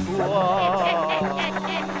ce soir.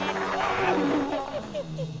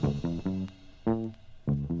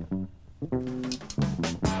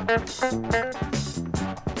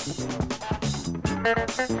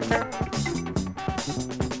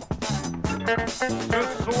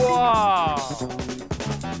 Ce soir,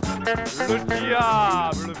 le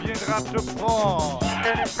diable viendra te prendre.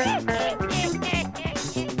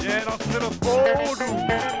 Viens danser le vaudou.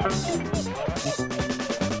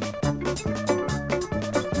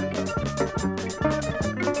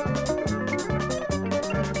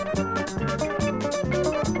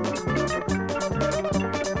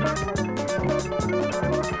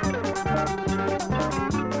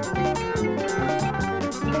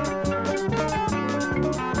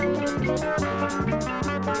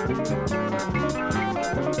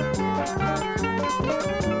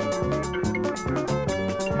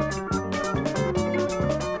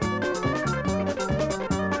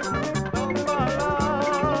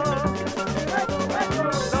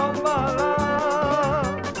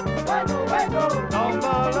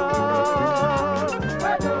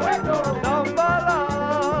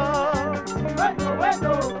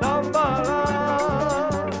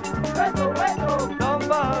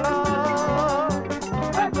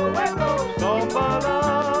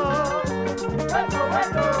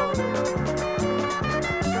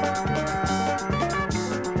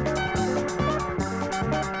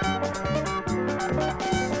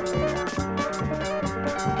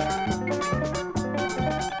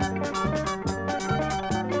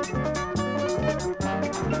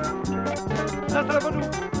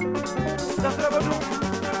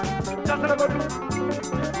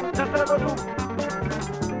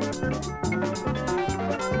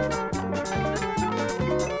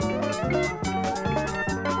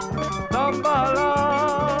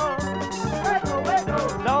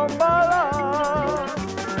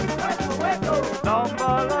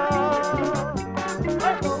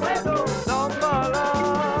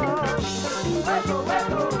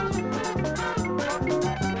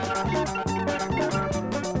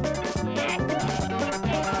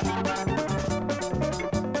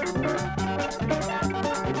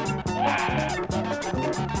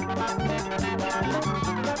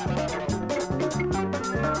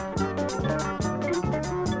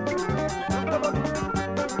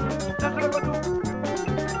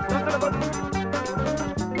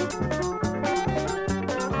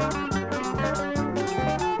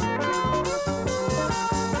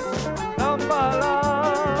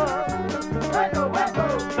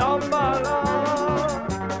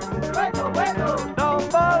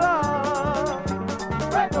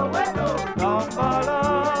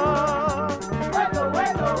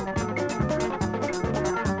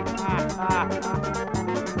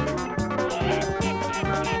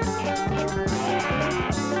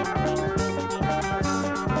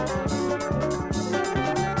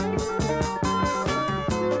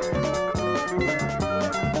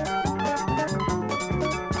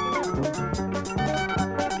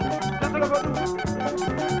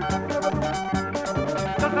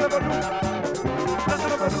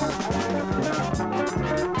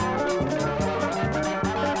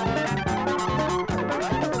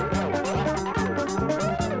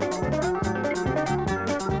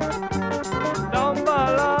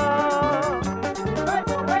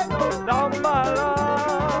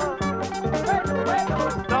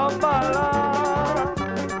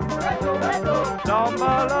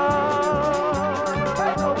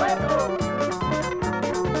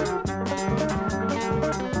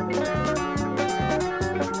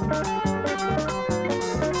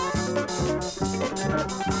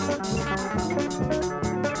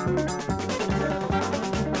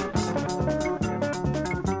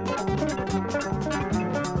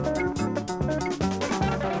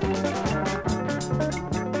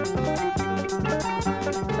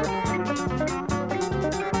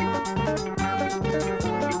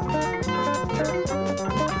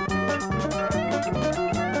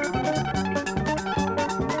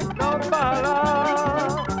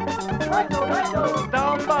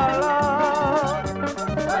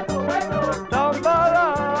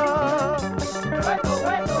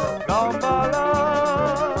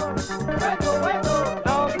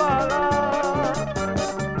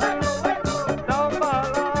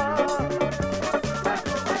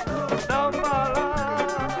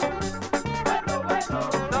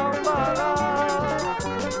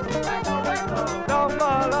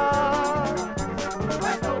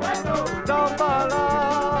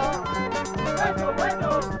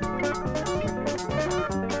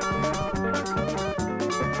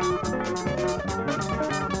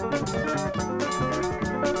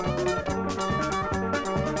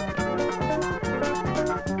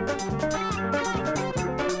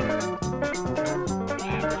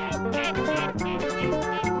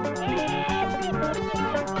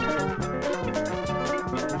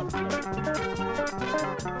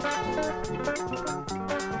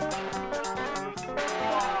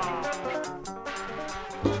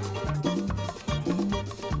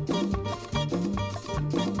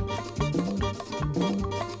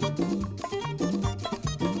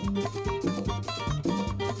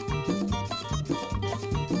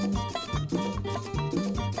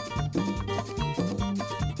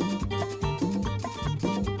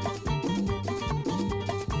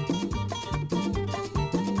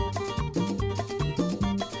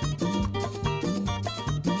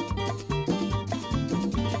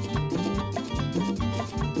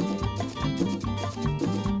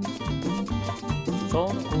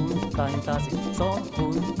 son tantasi, son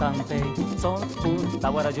tante, son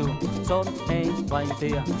tawaraju, son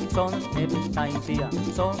waintia, son taintia,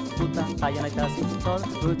 son tayanatasi, son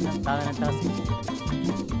tayanatasi.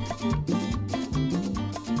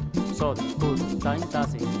 Sod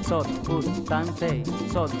tantasi, sod tante,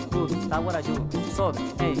 sod tawaraju, sod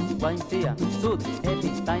waintia, sud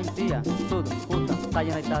taintia, sud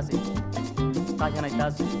tayanatasi,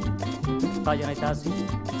 tayanatasi, tayanatasi.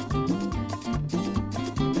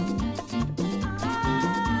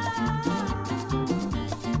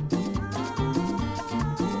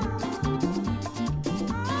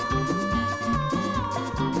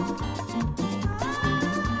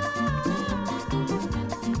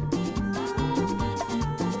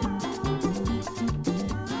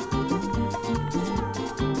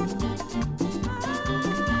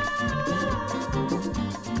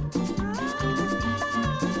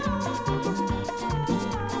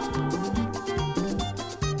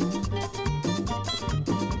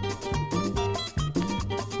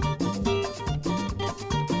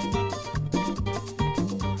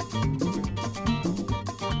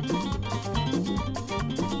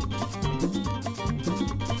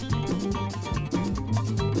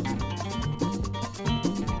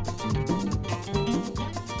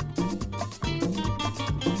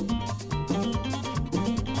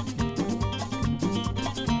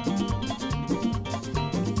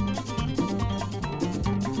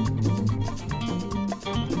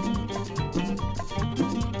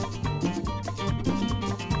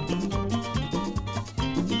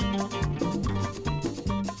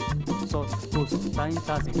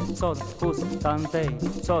 Tantasi, sod tante,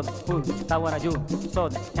 sod tawaraju,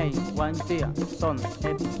 sod waintia, son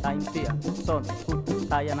taintia, sod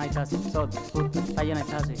tayanaitasi, sod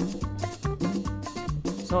tayanaitasi.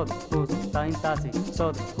 Sod tantasi,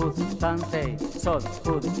 sod tante, sod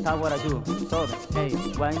tawaraju, sod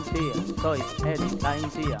waintia, soy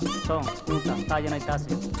taintia, son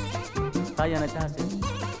tayanaitasi, tayanaitasi,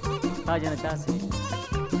 tayanaitasi.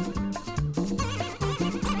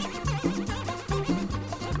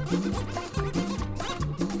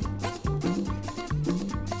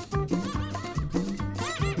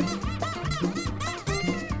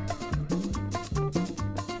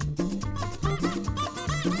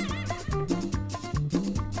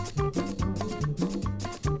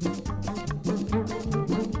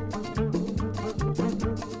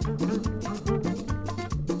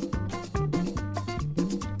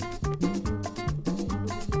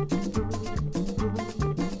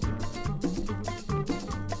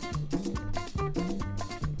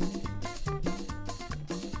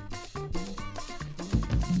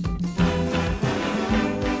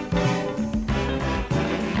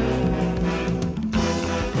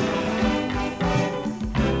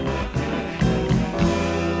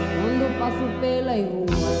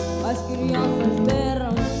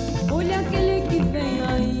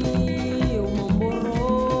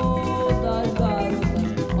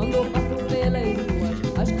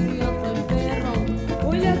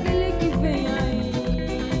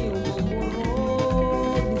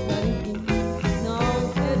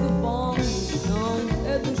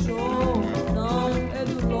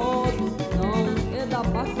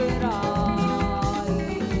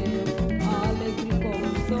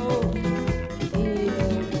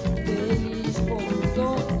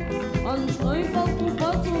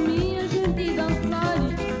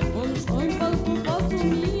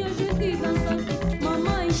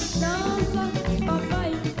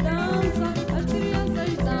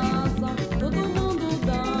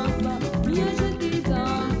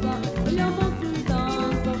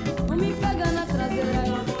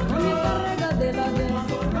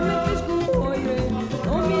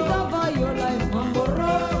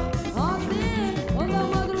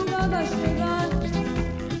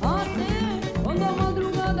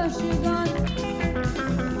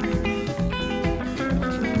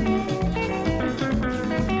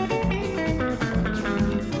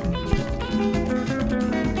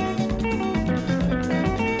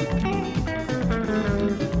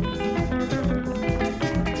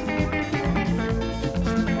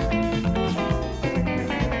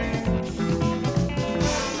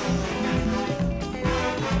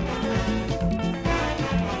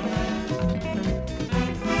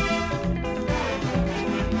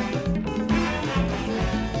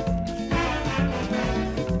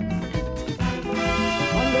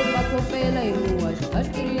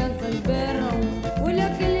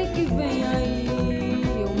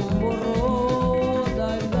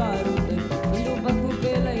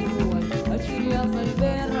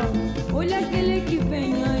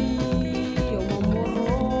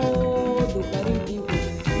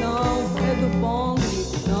 Bom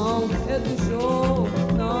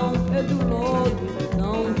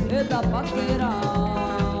a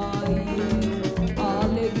paquerar. E eu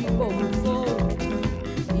alegre como sou,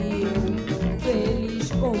 e eu feliz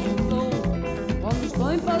como sou. Quando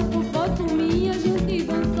estou em palco faço minha gente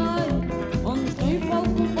dançar. Quando estou em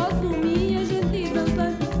palco faço minha gente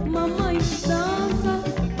dançar. Mamãe dança,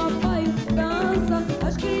 papai dança,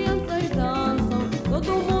 as crianças dançam,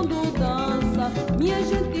 todo mundo dança, minha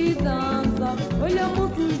gente dança. Olha,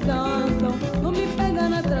 moços dançam, não me pega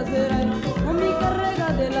na traseira, não me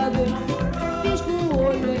carrega de lado, pisco o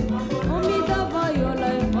olho, não me dá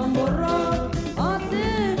vaiola, vamos borrar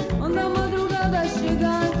até onde a madrugada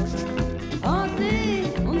chegar, até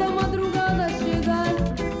onde a madrugada chegar,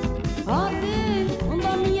 até onde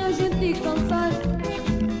a minha gente cansar,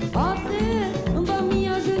 até onde a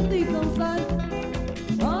minha gente cansar,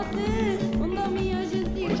 até onde a minha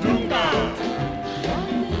gente cansar.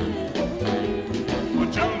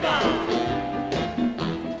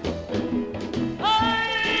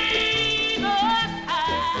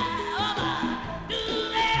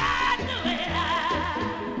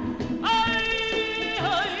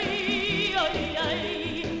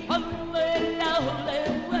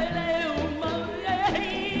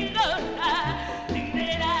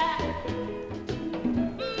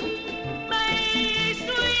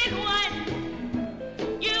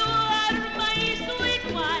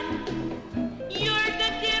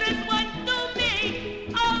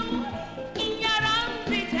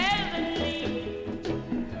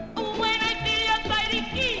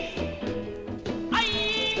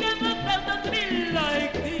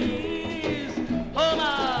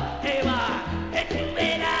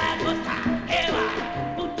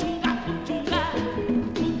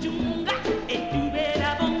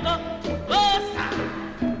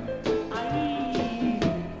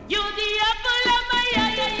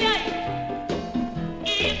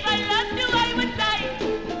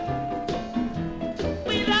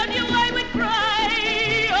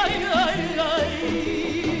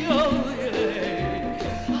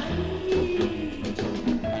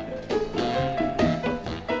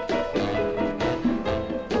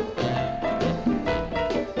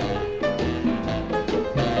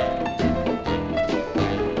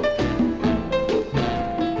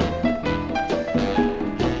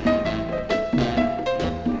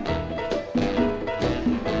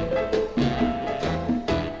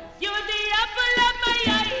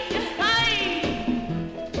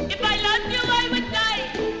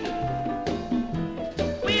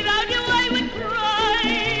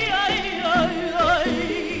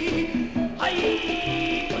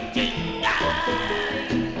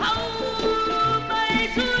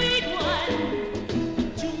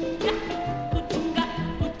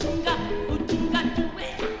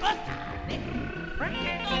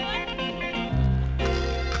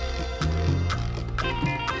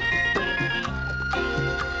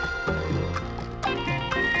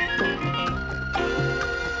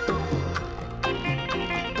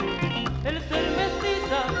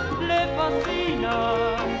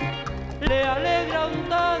 Le alegra un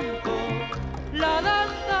tanto la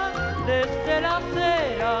danza desde la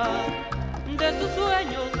acera. De sus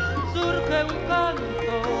sueños surge un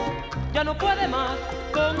canto, ya no puede más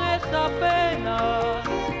con esa pena,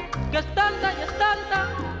 que es tanta y es tanta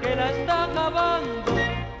que la está acabando.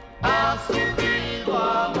 Ha sufrido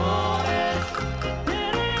amores.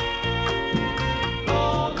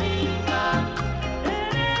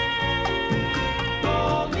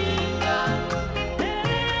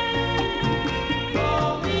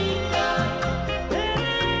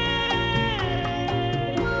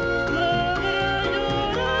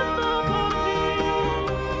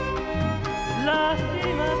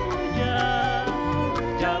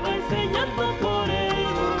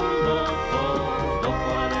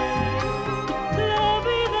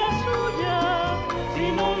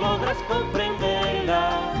 Comprenderla,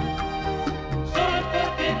 solo es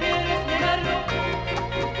porque quieres negarlo.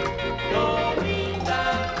 Dominga,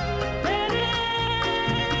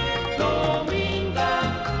 Dominga,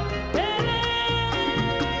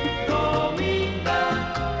 Dominga,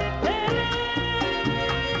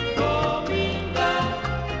 Dominga.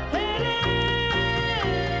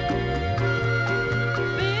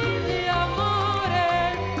 Pide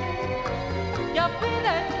amores, ya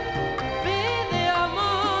pide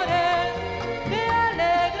amores.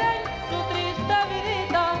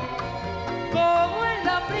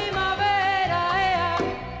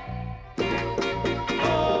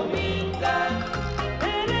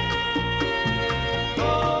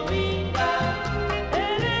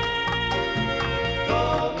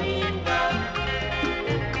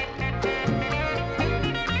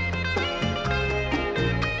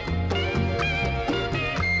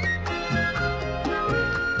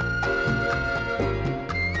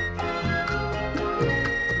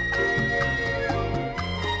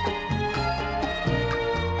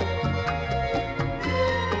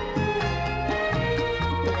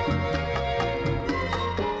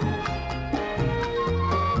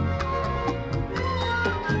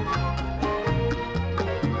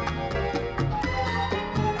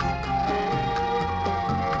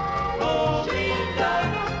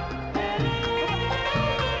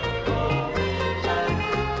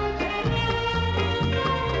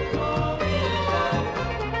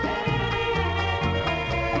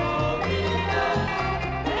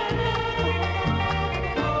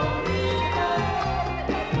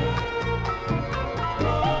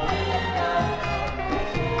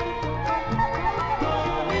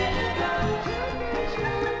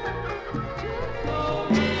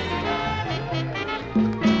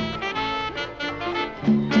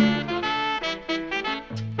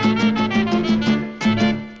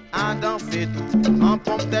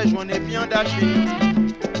 journée bien d'achine.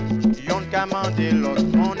 Yon ka mande l'autre,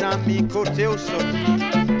 mon ami côté au sorti.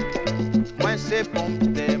 Moi c'est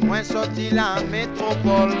pompe, moi sorti la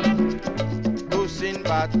métropole. Doucine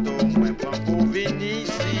bateau, moi prends pour venir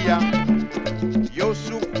ici. Yo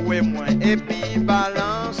secoué moi et puis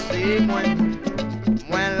balancé moi.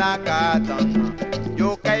 Moi la cadane,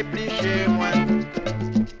 yo kay pliché moi.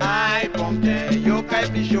 Aïe pompe, yo kay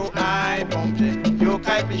plicho, aïe pompe. Yo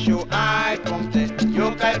kay plicho, aïe pompe.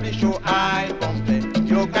 Yo kay plicho, aïe pompe.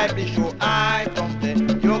 Yo kay plicho, aïe pompe.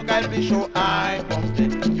 Yo kay plicho, aïe pompe.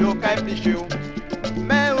 Yo kay plicho.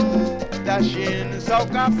 Mais où ta chine sa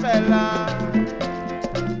café là?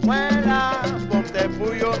 Moi là, pompe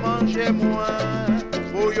pour yo manger moins,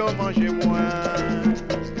 pour yo manger moins.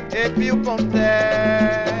 Et puis pompe,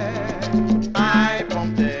 aïe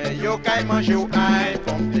pompe. Yo kay manger ou aïe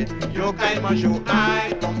pompe. Yo kay manger ou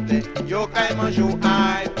aïe pompe. Yo kay manger ou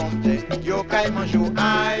aïe pompe. Yo kay manger ou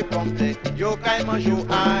aïe pompe. Yo kay manger ou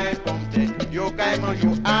aïe pompe. Yo kay manger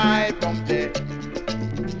ou aïe pompe.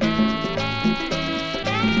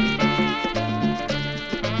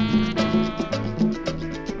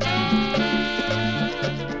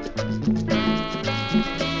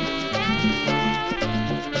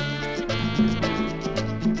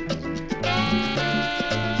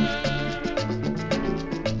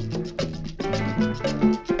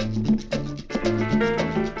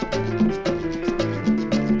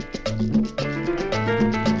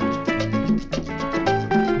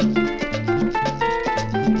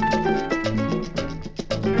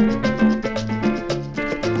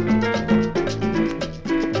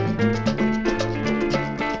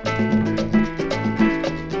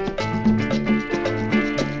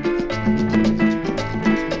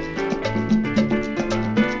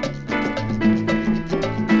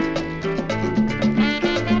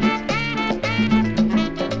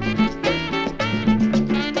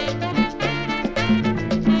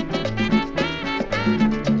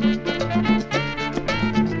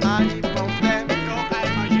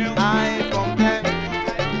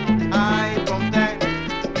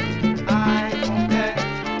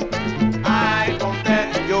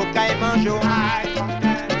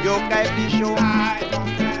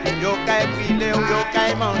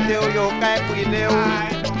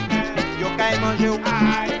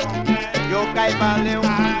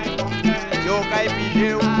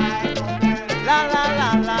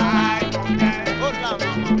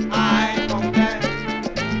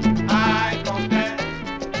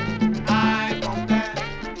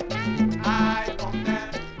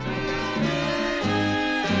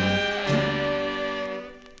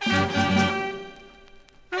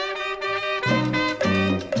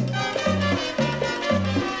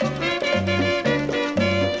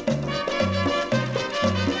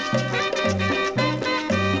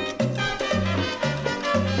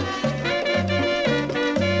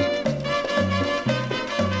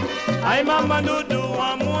 Aïe maman doudou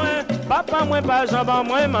en moins, papa moins pas jambon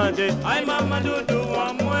moins manger. Aïe maman doudou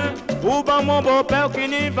en moins, ou ban mon beau-père qui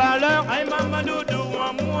n'y valeur. Aïe maman doudou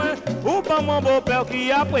en moins, ou ban mon beau-père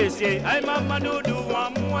qui apprécie. Aïe maman doudou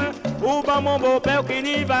en moins, ou ban mon beau-père qui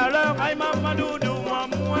n'y valeur. Aïe maman doudou en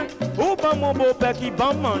moins, ou ban mon beau-père qui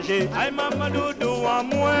ban manger. Aïe maman doudou en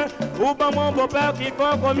moins, ou ban mon beau-père qui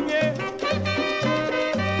prend combien.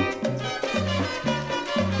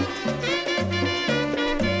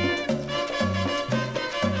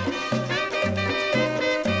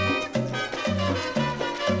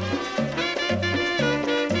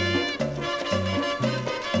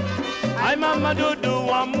 Aïe maman doudou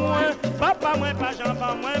en moins, papa moins pas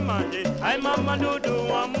jambon moins manger. Aïe maman doudou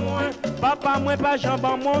en moins, papa moins pas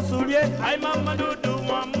jambon mon soulier. Aïe maman doudou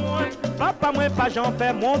en moins, papa moins pas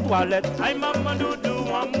jambon mon toilette. Aïe maman doudou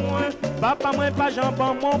en moins, papa moins pas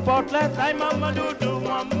jambon mon portrait. Aïe maman doudou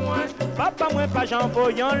en moins, papa moins pas jambon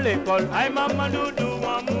voyant l'école. Aïe maman doudou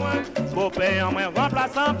en moins, beau-père en moins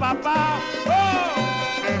remplaçant papa. Oh!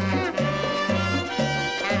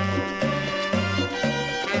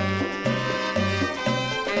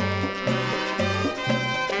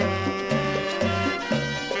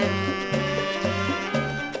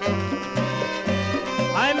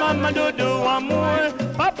 Aïe maman doudou en moins,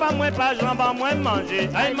 papa moins pas jambon moins manger.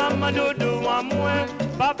 Aïe maman doudou en moins,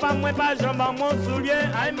 papa moins pas jambon mon soulier.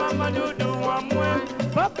 Aïe maman doudou en moins,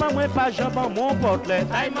 papa moins pas jambon mon portrait.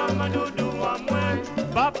 Aïe maman doudou en moins,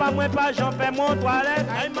 papa moins pas jambon mon toilette.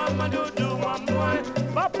 Aïe maman doudou en moins,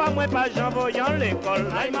 papa moins pas jambon voyant l'école.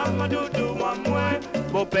 Aïe maman doudou en moins,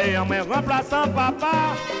 beau-père en moins remplaçant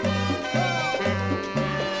papa.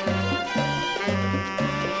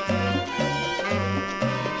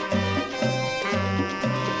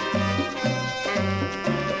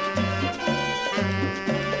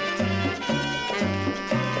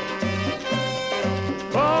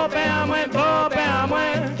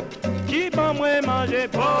 manger,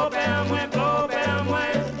 beau père moi,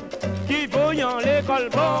 qui voyant l'école,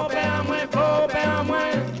 beau père moi,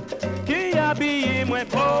 qui habille moi,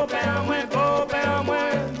 beau père moi,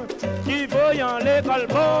 qui voyant l'école,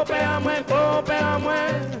 beau père moi,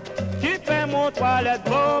 qui fait mon toilette,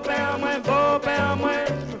 beau père moi,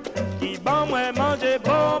 qui ban moi manger,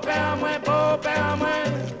 beau père moi,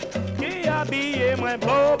 qui habille moi,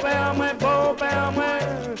 beau père moi,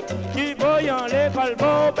 qui voyant l'école,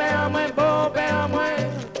 beau père moi,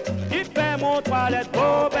 qui fait mon toilette,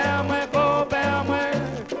 beau père moi,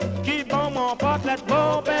 qui vend mon portrait,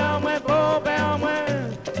 beau père moi,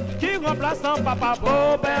 qui remplace en papa,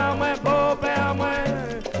 beau père moi,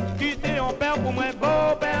 qui t'est en père pour moi,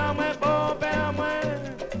 beau père moi,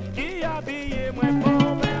 qui habille moi,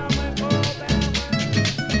 beau père moi,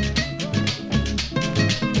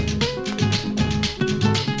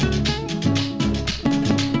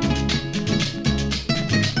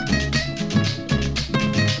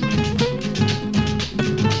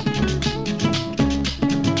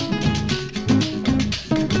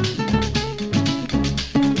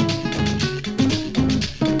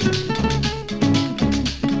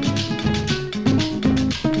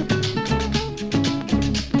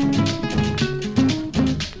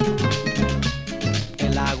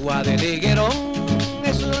 del higuerón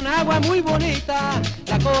es un agua muy bonita,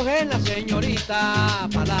 la coge la señorita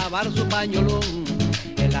para lavar su pañolón.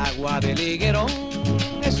 El agua del higuerón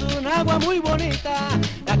es un agua muy bonita,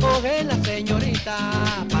 la coge la señorita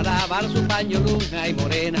para lavar su pañolón. Ay,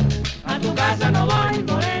 morena, a tu casa no voy,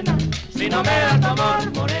 morena, si no me das tu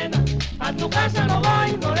amor, morena. A tu casa no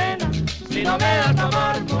voy, morena, si no me das tu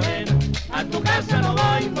amor, morena. A tu casa no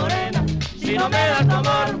voy, morena, si no me das tu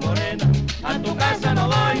amor, morena. A tu casa no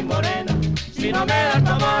voy, morena, si no me das tu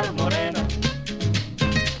amor, morena.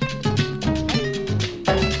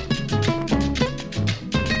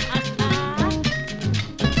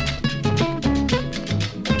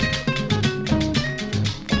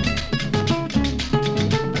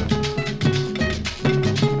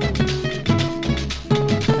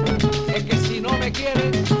 es que si no me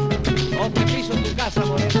quieres, no te piso en tu casa,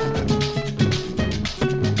 morena.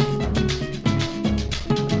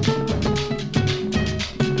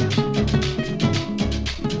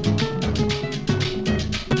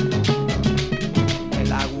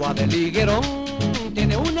 El higuerón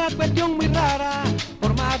tiene una cuestión muy rara,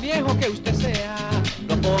 por más viejo que usted sea,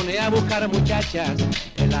 lo pone a buscar muchachas.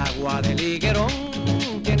 El agua del higuerón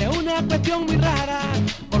tiene una cuestión muy rara,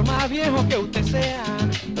 por más viejo que usted sea,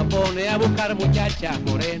 lo pone a buscar muchachas,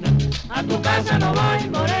 morena. A tu casa no voy,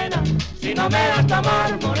 morena, si no me das tu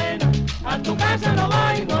amor, morena. A tu casa no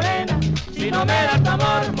voy, morena, si no me das tu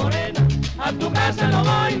amor, morena. A tu casa no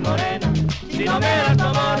voy, morena, si no me das tu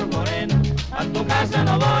amor, morena. A tu casa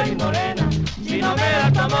no voy, morena, si no me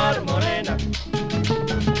das tu amor, morena.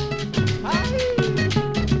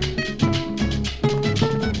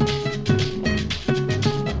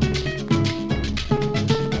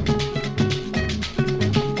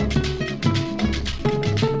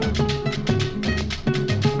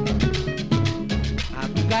 A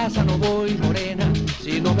tu casa no voy, morena,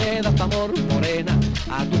 si no me das tu amor, morena.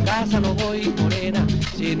 A tu casa no voy, morena,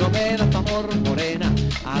 si no me das tu amor, morena.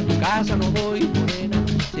 A tu casa no voy, morena,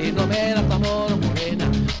 si no me das tu amor, morena.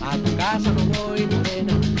 A tu casa no voy,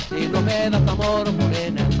 morena, si no me das tu amor,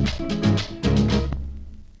 morena.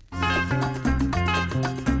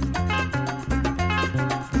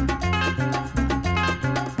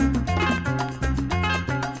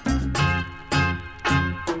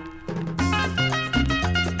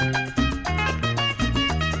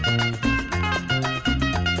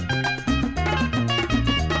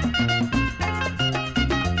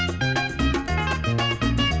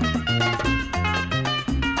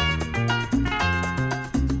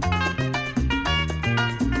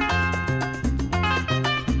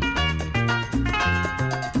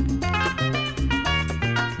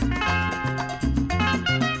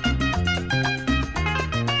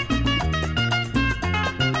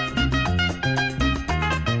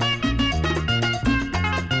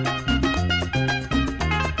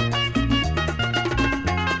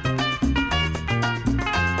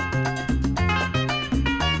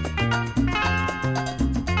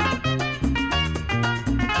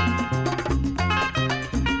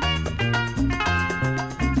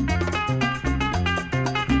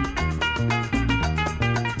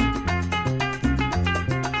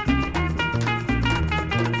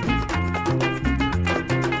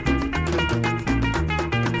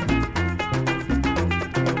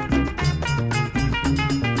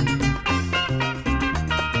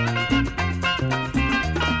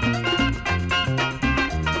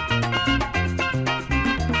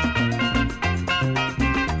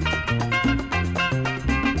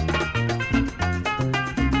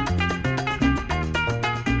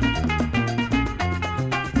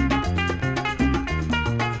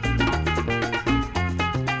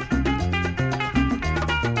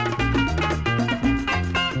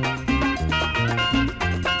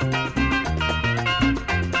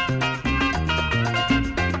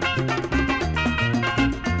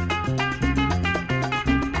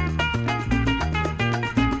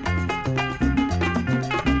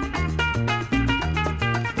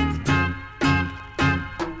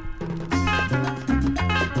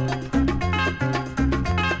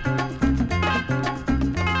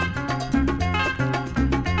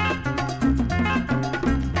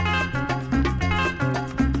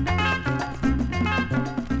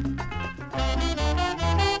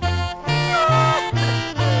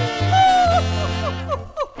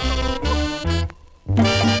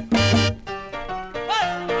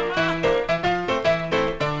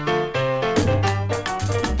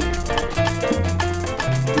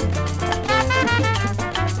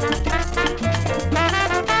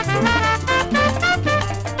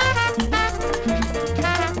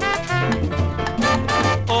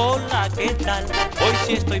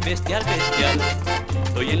 bestial, bestial.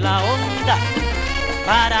 Estoy en la onda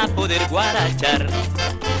para poder guarachar.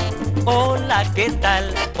 Hola, ¿qué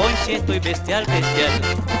tal? Hoy sí estoy bestial, bestial.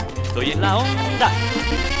 Estoy en la onda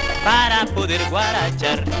para poder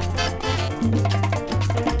guarachar.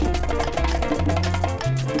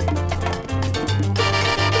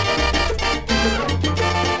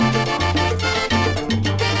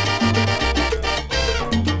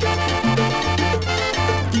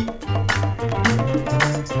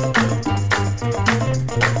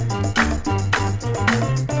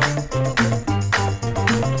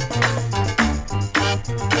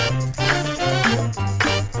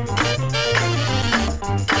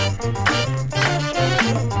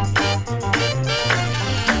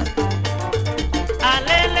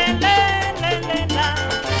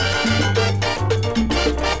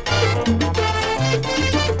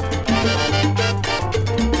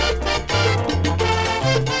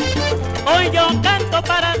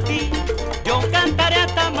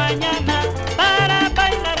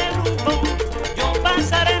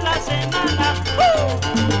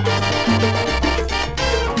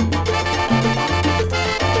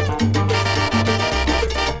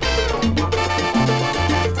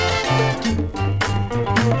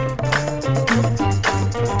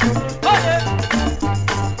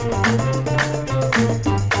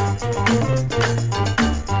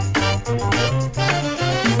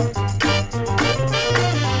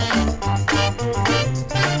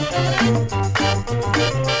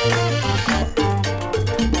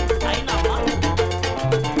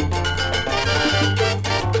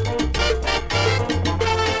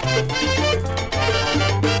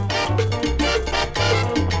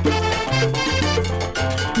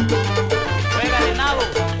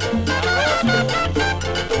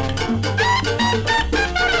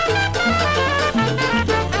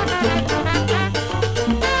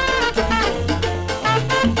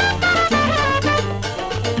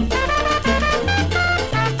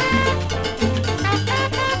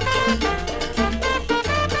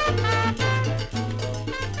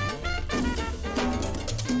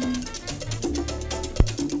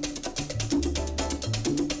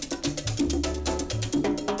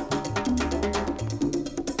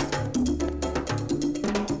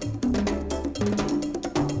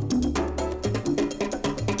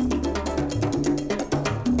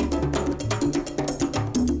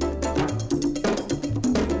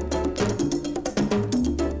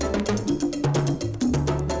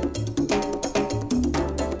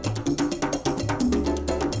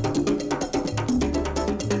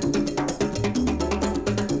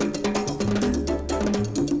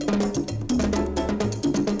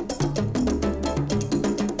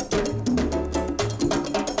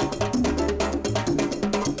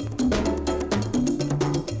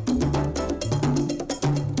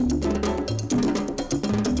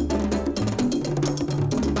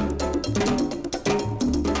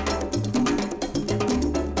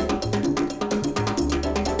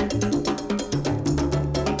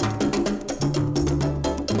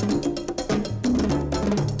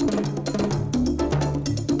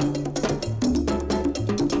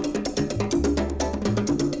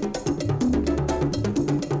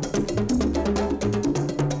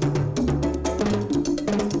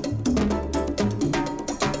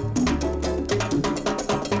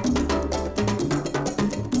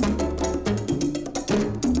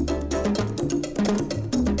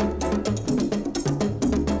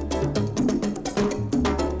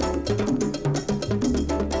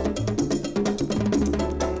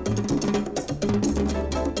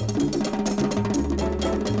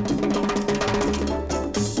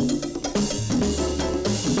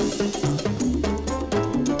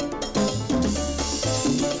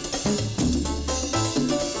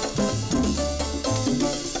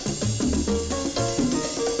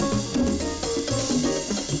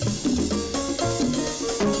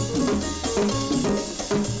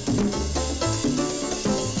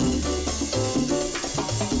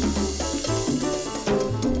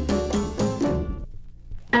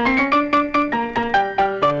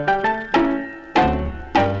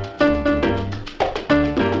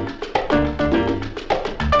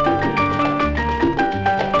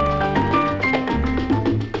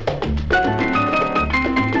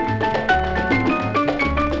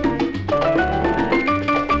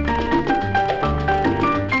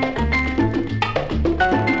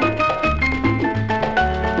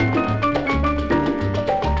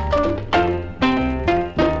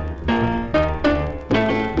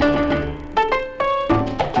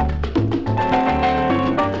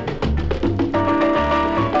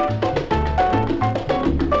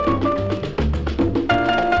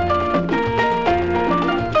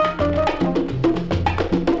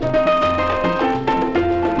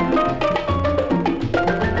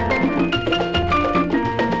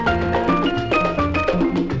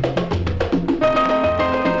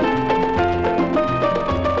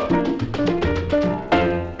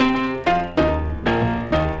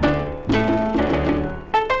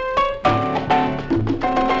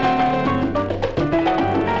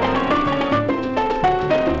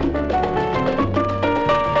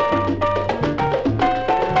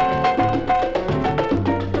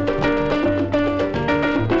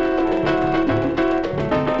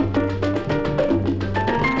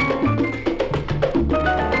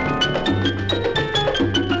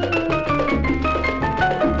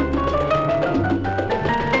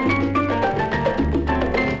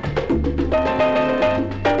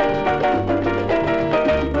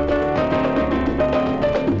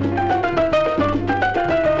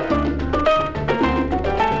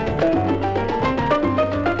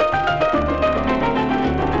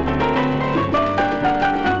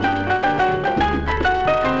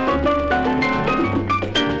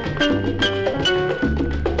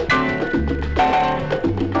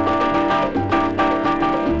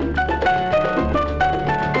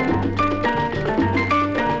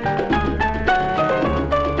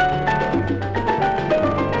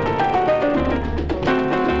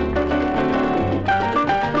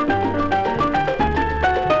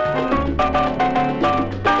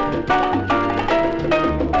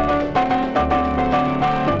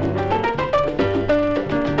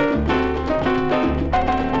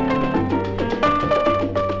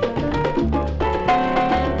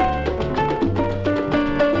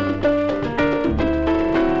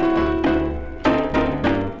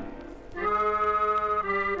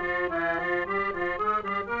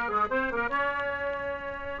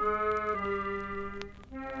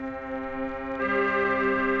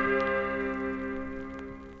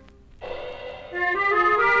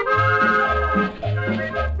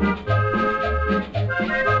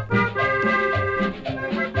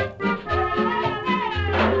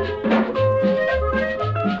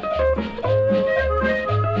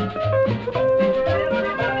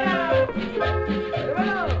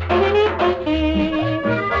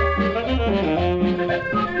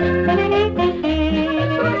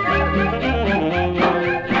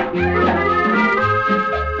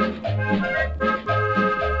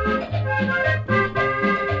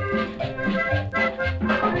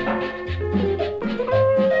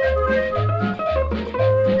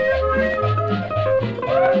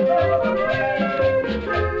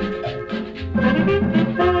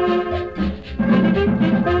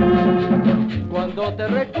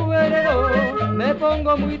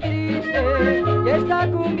 pongo muy triste y esta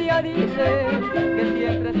cumbia dice que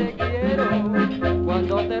siempre te quiero.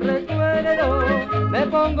 Cuando te recuerdo me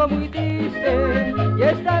pongo muy triste y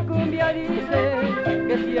esta cumbia dice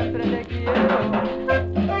que siempre te quiero.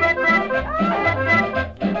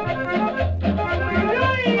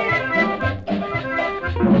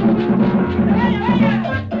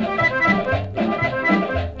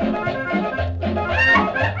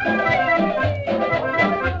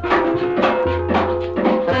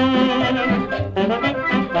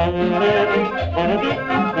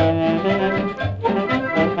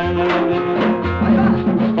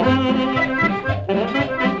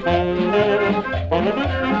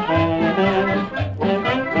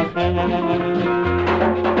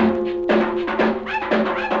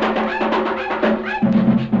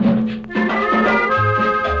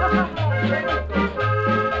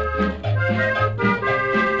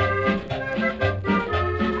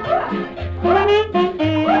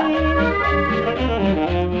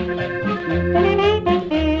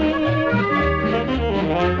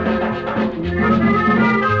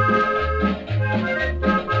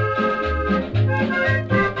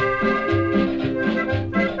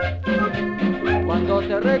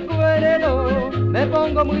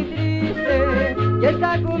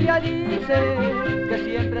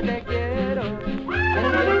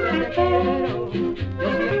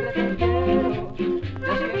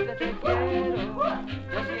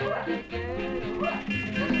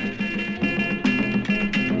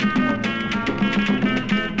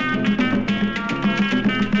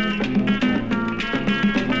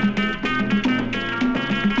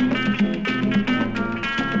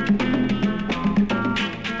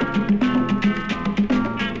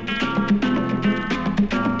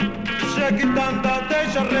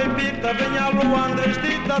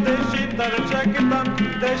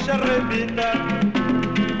 Deixa repita.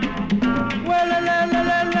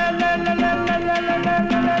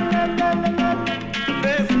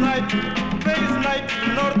 Face night,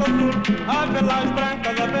 norte sul, a velas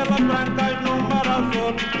brancas no mar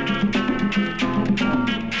azul.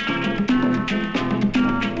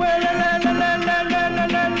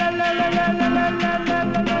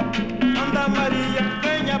 Anda Maria,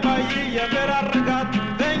 venha Bahia, ver a regata,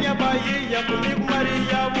 venha Bahia, comigo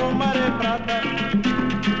Maria, o mar é prata.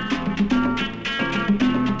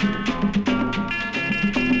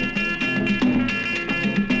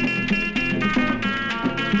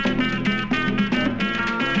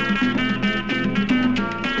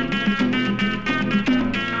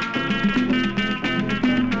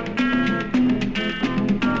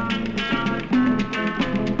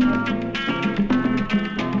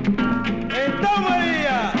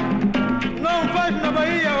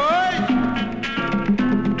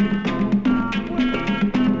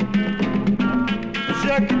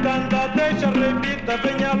 Deixa repita,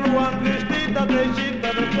 venha lua vestida, deixa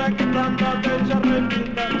que tanta, deixa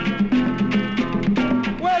repita.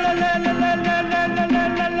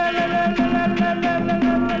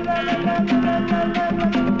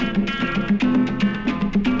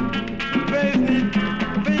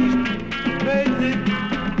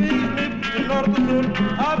 Visnit, norte sul,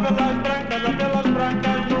 a velas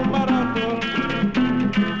brancas no mar azul.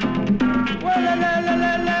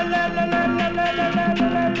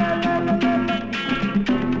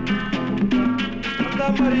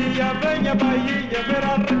 Maria, venha Bahia, ver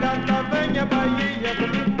a regata, venha Bahia,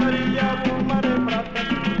 comigo Maria, o mar é prata.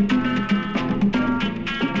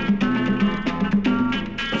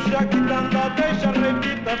 Já que tanta, deixa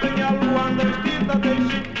repita, venha a lua vestida,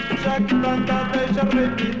 deixa, já que tanta, deixa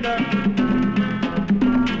repita.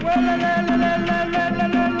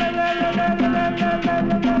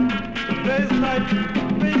 Face night,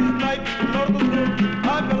 norte sul,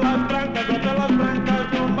 a velas brancas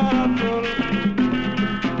no mar azul.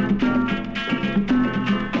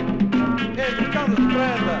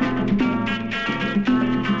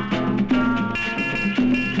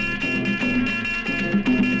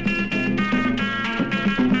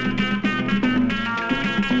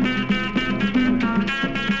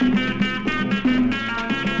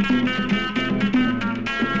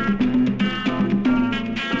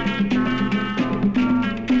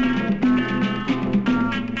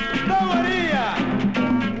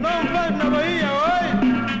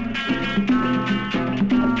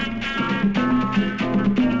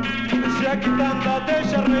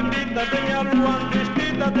 Deixa repita, venha a lua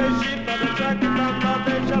vestida, deixa que tanta,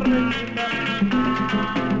 deixa repita.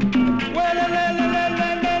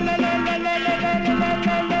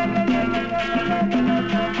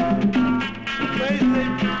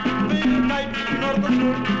 Face night, norte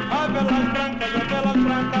sul, a velas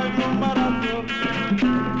brancas no mar azul.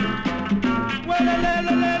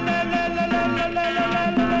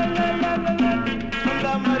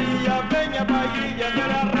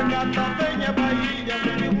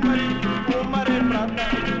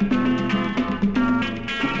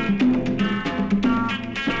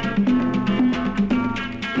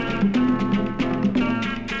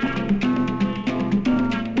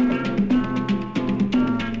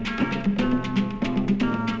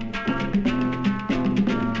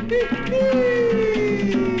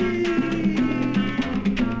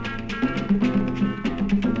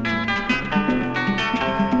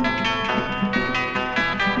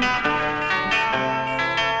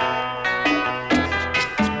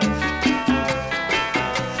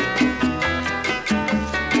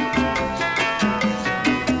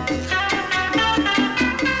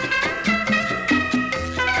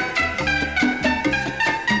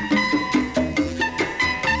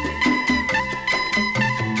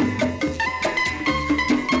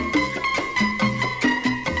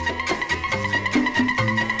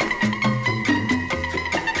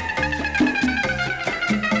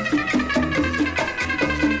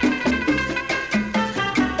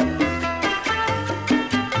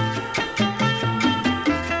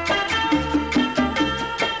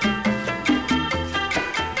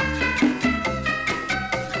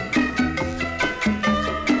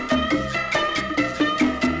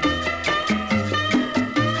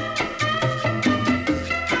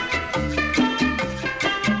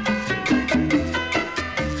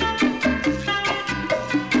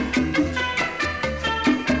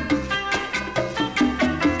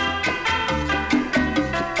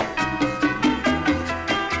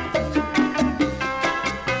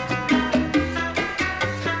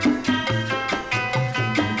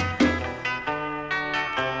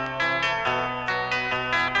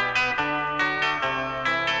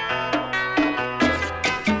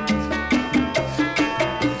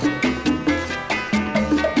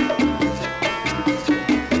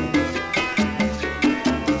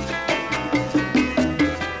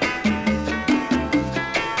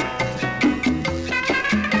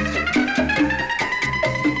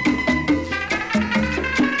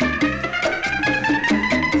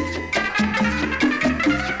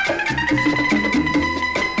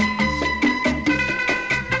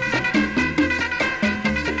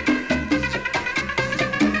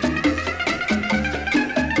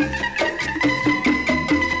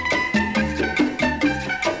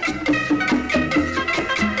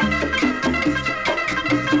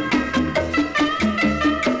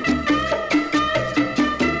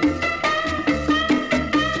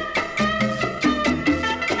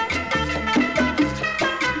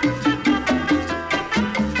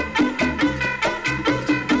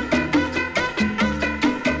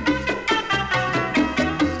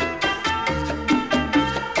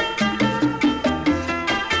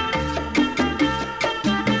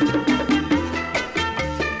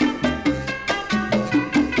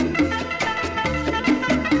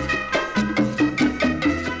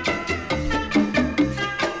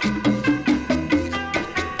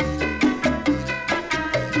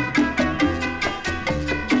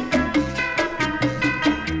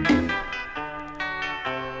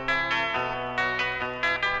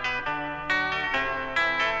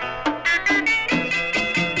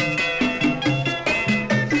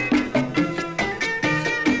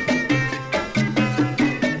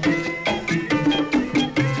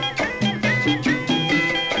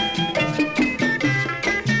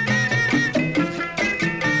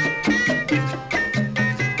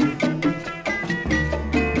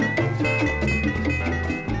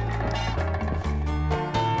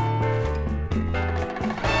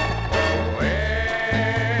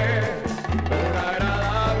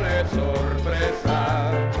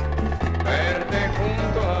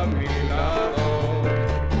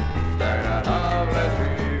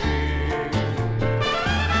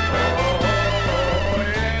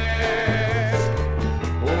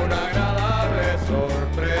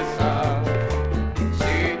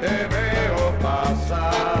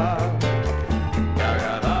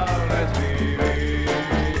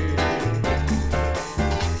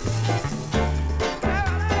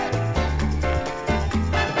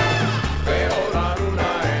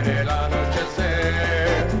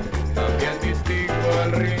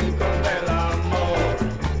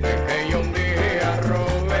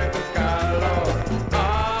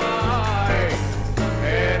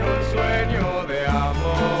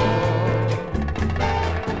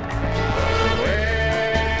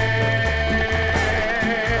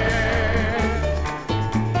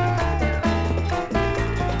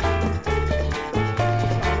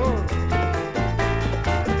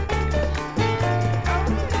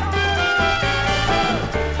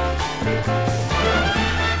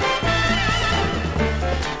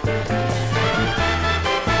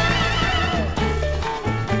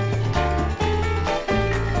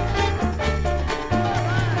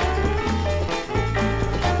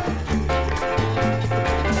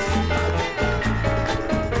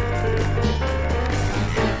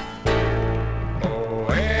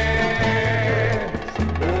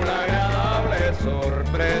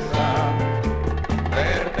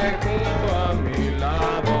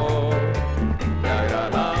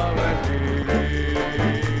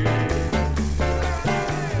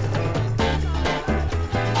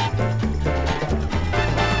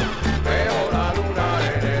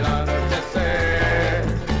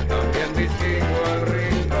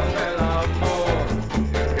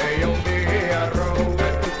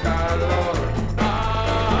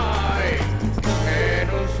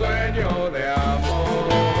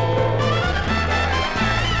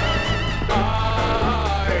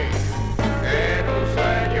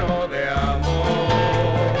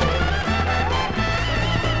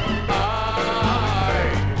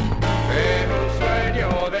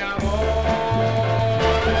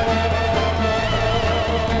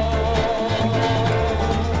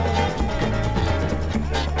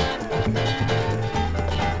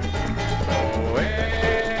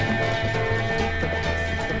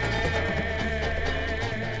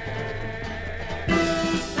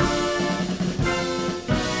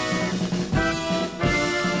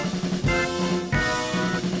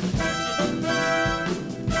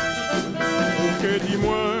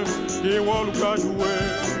 dis-moi, qui rôle ou qu'a joué.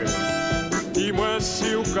 Dis-moi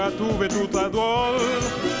si ou qu'a trouvé tout à drôle.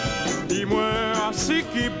 Dis-moi si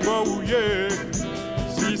qui brouillé,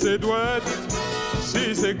 si c'est droite,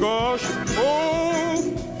 si c'est gauche. Oh,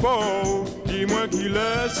 oh, dis-moi qui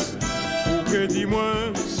laisse, ou que dis-moi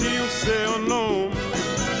si ou c'est un homme.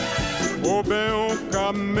 Oh ben on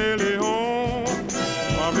caméléon,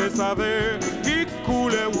 m'avait savait qui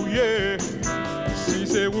coulait rouillé. Si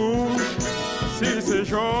c'est rouge, si c'est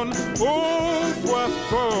jaune, oh fois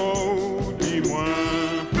fort, dis-moi.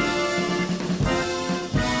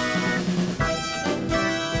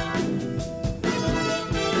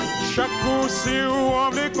 Chaque coup si ou on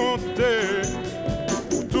veut compter,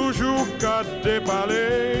 toujours qu'à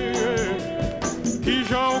déballer. Qui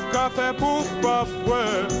j'en au café pour pas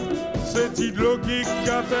fouet, c'est de l'eau qui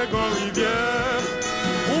a fait grand rivière.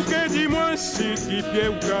 Ou que dis-moi si qui pied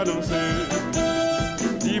ou qu'à danser.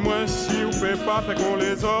 Dis-moi si ou fait pas fait qu'on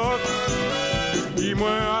les autres.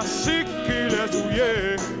 Dis-moi si qui les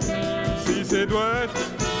ouillé. Si c'est droite,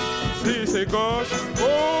 si c'est gauche.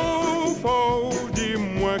 Oh, faut,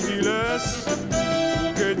 dis-moi qui laisse.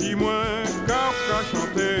 Ou que dis-moi qu'a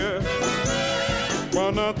chanter.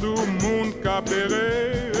 Pendant tout le monde qu'a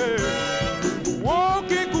pleuré. Oh,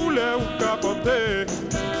 qui coulait ou capoté.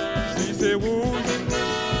 Si c'est rouge,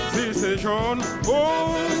 si c'est jaune,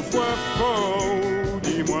 oh, fois fort,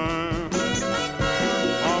 dis-moi.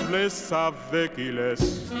 On laisse savait qui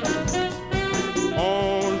laisse.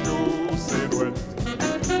 On joue c'est droite.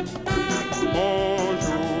 On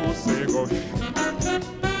joue c'est gauche.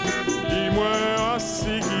 Dis-moi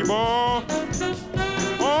si qui bon.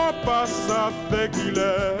 On passe avec qui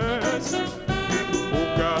laisse. Au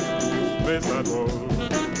cas trouver sa drôle.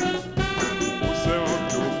 Ou c'est un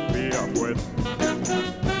toupé à fouette.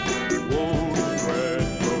 Oh,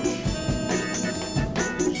 fouette gauche.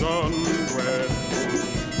 Jaune, fouette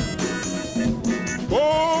gauche.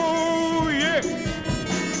 Oh, yeah.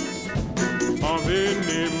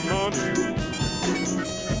 Envenimement du.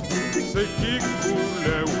 C'est qui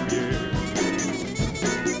coulait ou yeah.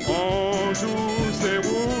 On joue c'est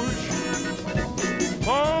rouge. On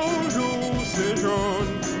joue c'est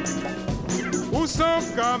jaune. Ou sans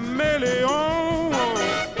caméléon.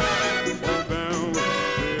 Ben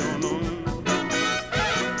c'est en nom.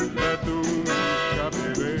 Les tout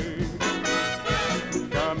capéré.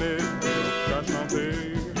 Caméléon qu'a chanté.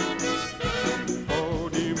 Oh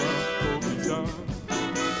dis-moi trop bizarre.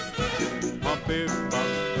 En paix pas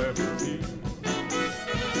faire petit.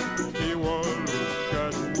 Qui wall qu'a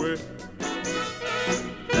joué.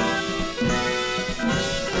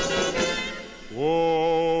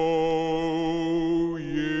 Oh,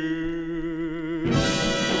 yeah.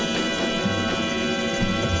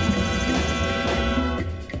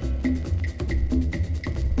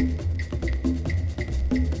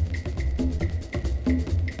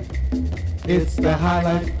 It's the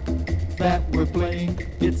highlight that we're playing.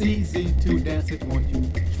 It's easy to dance it, won't you?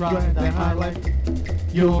 Try the highlight.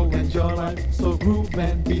 You'll enjoy life. So groove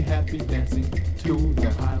and be happy dancing to the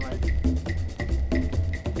highlight.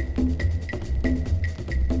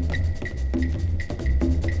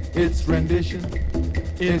 It's rendition,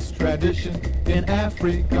 it's tradition in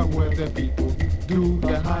Africa where the people do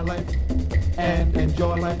the highlight and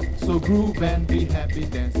enjoy life. So groove and be happy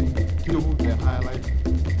dancing to the highlight.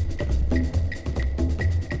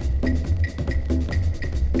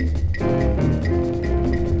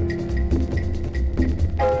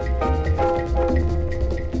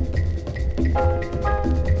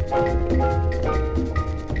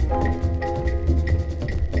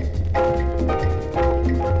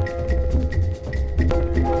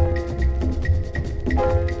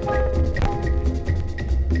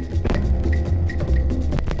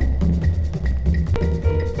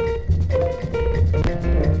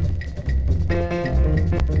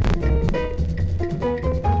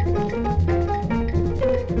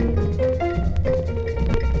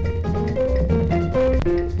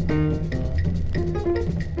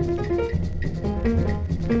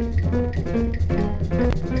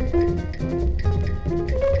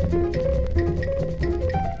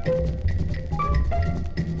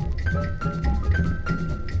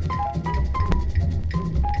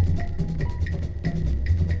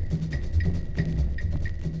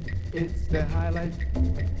 It's the highlight.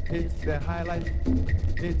 It's the highlight.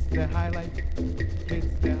 It's the highlight.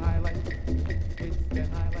 It's the highlight. It's the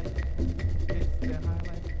highlight. It's the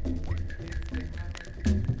highlight.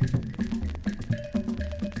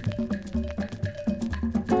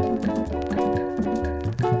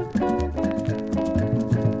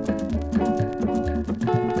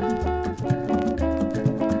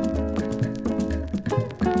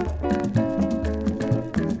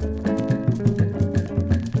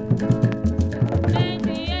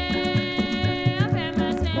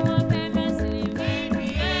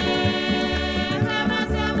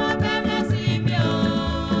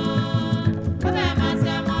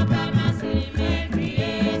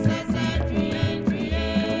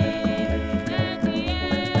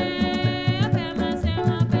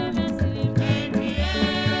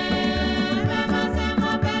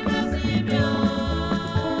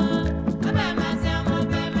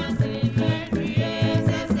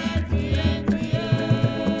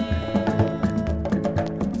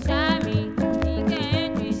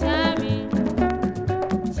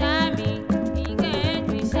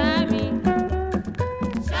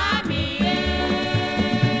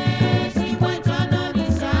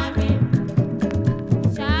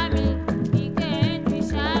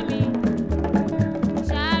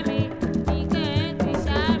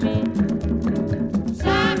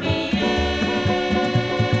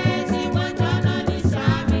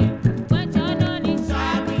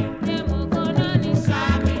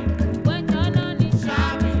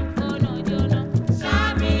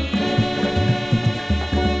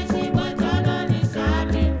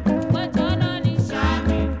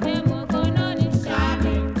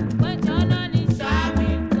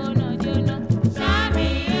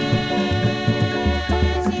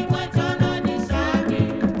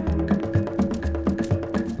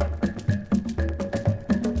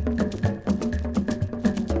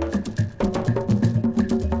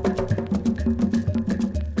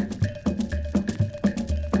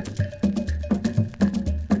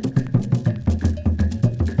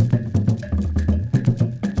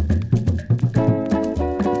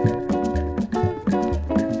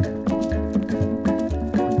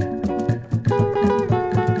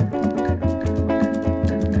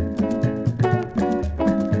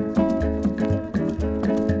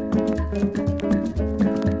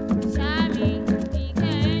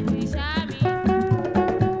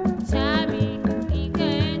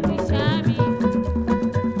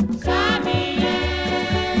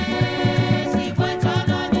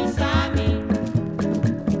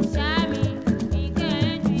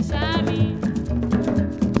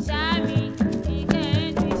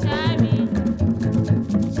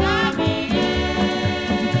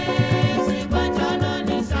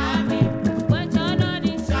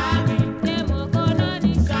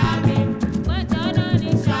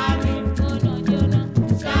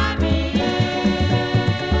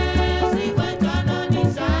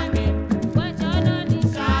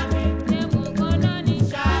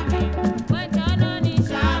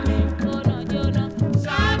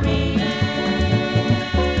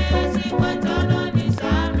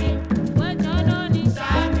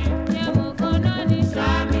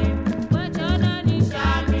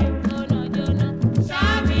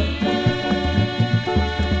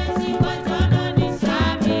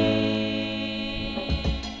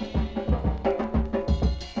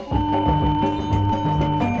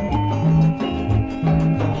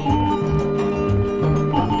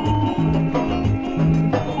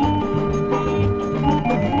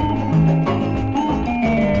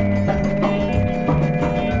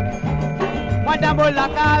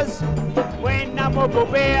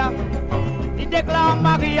 beau-père. Il déclare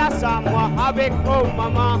mariage à moi avec oh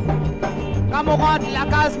maman. Quand on rentre la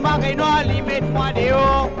case marinoire, il met-moi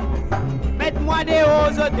dehors. Mette-moi dehors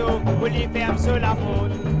aux autos pour lui faire sur la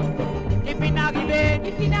faute. Il finit d'arriver,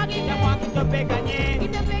 c'est moi qui te fais gagner.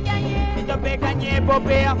 Qui te fait gagner,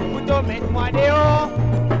 beau-père, pour te mettre-moi dehors.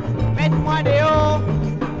 Mette-moi dehors,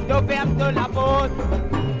 te ferme de la faute.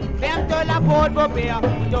 Ferme de la faute, beau-père,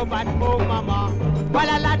 pour te battre mon maman.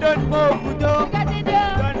 Voilà la donne mon couteau.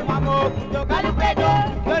 Donne-moi mon couteau, galopédo.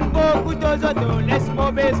 Donne mon couteau aux autos,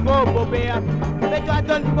 laisse-moi baisser mon beau-père. Fais-toi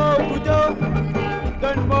donne mon couteau.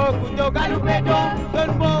 Donne-moi un couteau, galopédo.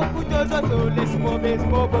 Donne-moi un couteau aux autos, laisse-moi baisser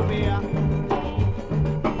mon beau-père.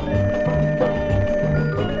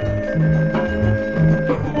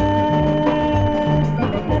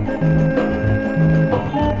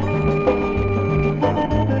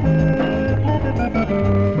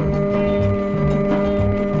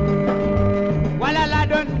 Voilà là,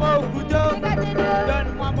 donne-moi un couteau.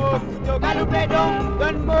 Donne-moi mon couteau, galopédo.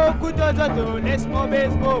 Donne-moi un couteau aux autos, laisse-moi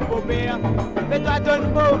baisser mon beau-père. Fais-toi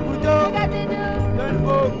donne-moi un couteau.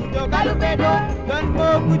 Donne-moi un couteau, galopédo. Donne-moi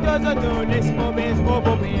un couteau aux autos, laisse-moi baisser mon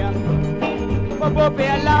beau-père. Mon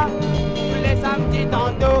beau-père là, tous les samedis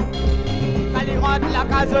tantôt. Quand il rentre la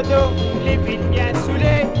case auto, les vides bien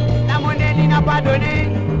saoulés. La monnaie il n'a pas donné,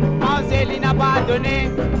 manger il n'a pas donné.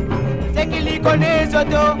 C'est qu'il y connaît les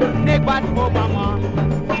autos, ne batte mon maman.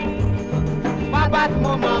 Pas battre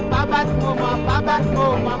mon maman, pas battre mon maman, pas battre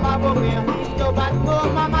mon maman beau-père. Si tu battes mon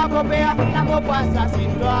maman beau-père, la beau pas ça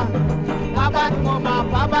c'est toi. Pas battre mon maman,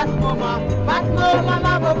 pas battre mon maman, battre mon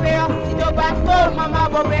maman beau-père. Si tu battes mon maman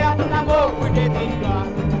beau-père, la beau coup de toi.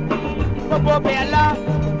 Mon beau-père là,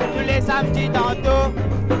 tous les samedis tantôt.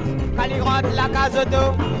 Quand il rentre la case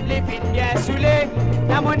auto, les filles bien saoulées.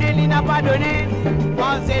 La monnaie il n'a pas donné,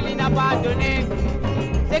 manger il n'a pas donné.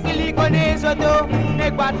 C'est qu'il y connaît les autos, ne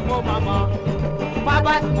batte mon maman. Pas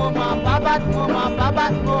battre mon maman, pas battre mon maman, pas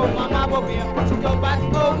battre mon maman beau-père. Si tu battes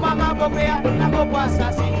mon maman beau-père, la beau pas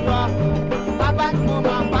ça c'est toi. Pas battre mon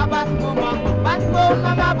maman, pas battre mon maman, battre mon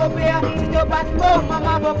maman beau-père. Si tu battes mon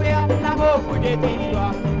maman beau-père, la beau coup de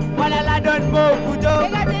toi. Voilà la donne mon couteau.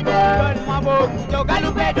 Donne-moi mon couteau,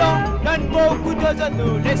 galopédo. Donne mon couteau aux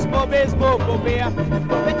autos, laisse-moi baisser mon beau-père.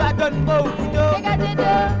 Fais-toi donne mon couteau.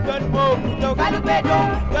 Donne mon couteau, galopédo.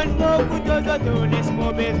 Donne mon couteau aux autos,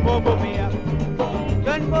 laisse-moi baisser mon beau-père.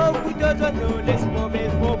 Donne mon couteau aux autos, laisse-moi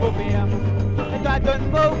baisser mon beau-père. Fais-toi donne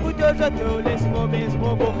mon couteau aux autos, laisse-moi baisser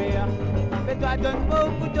mon beau-père. Fais-toi donne mon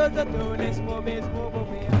couteau aux autos, laisse-moi baisser mon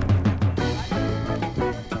beau-père.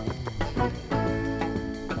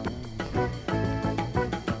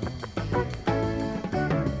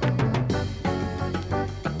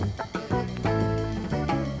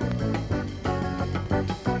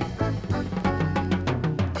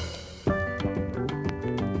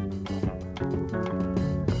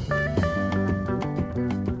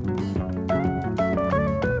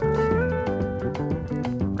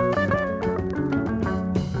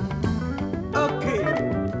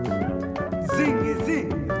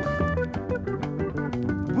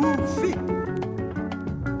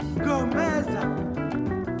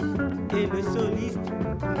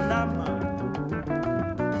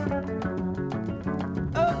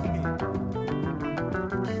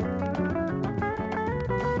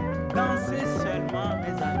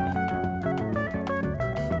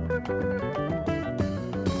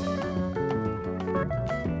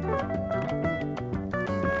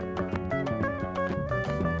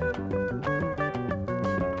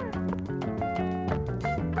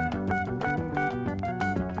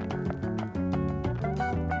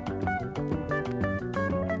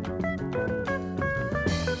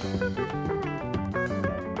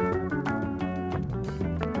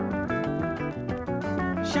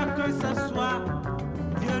 Chacun s'assoit,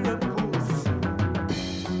 Dieu le pousse.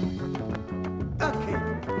 Ok.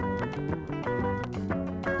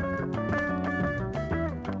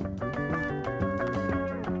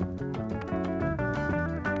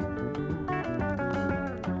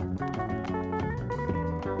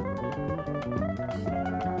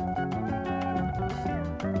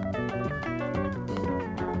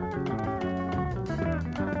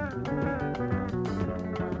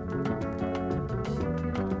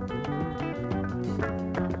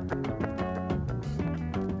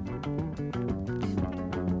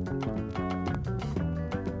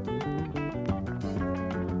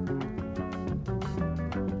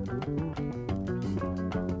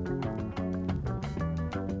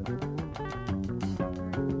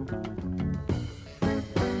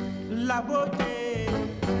 La beauté,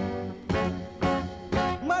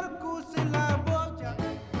 Marcus la boja,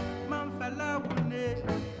 man fait la boune.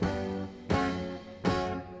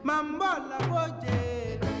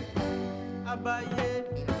 boye, abaye.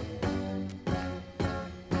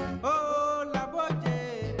 Oh, la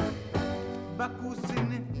boye,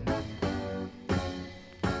 bakusine.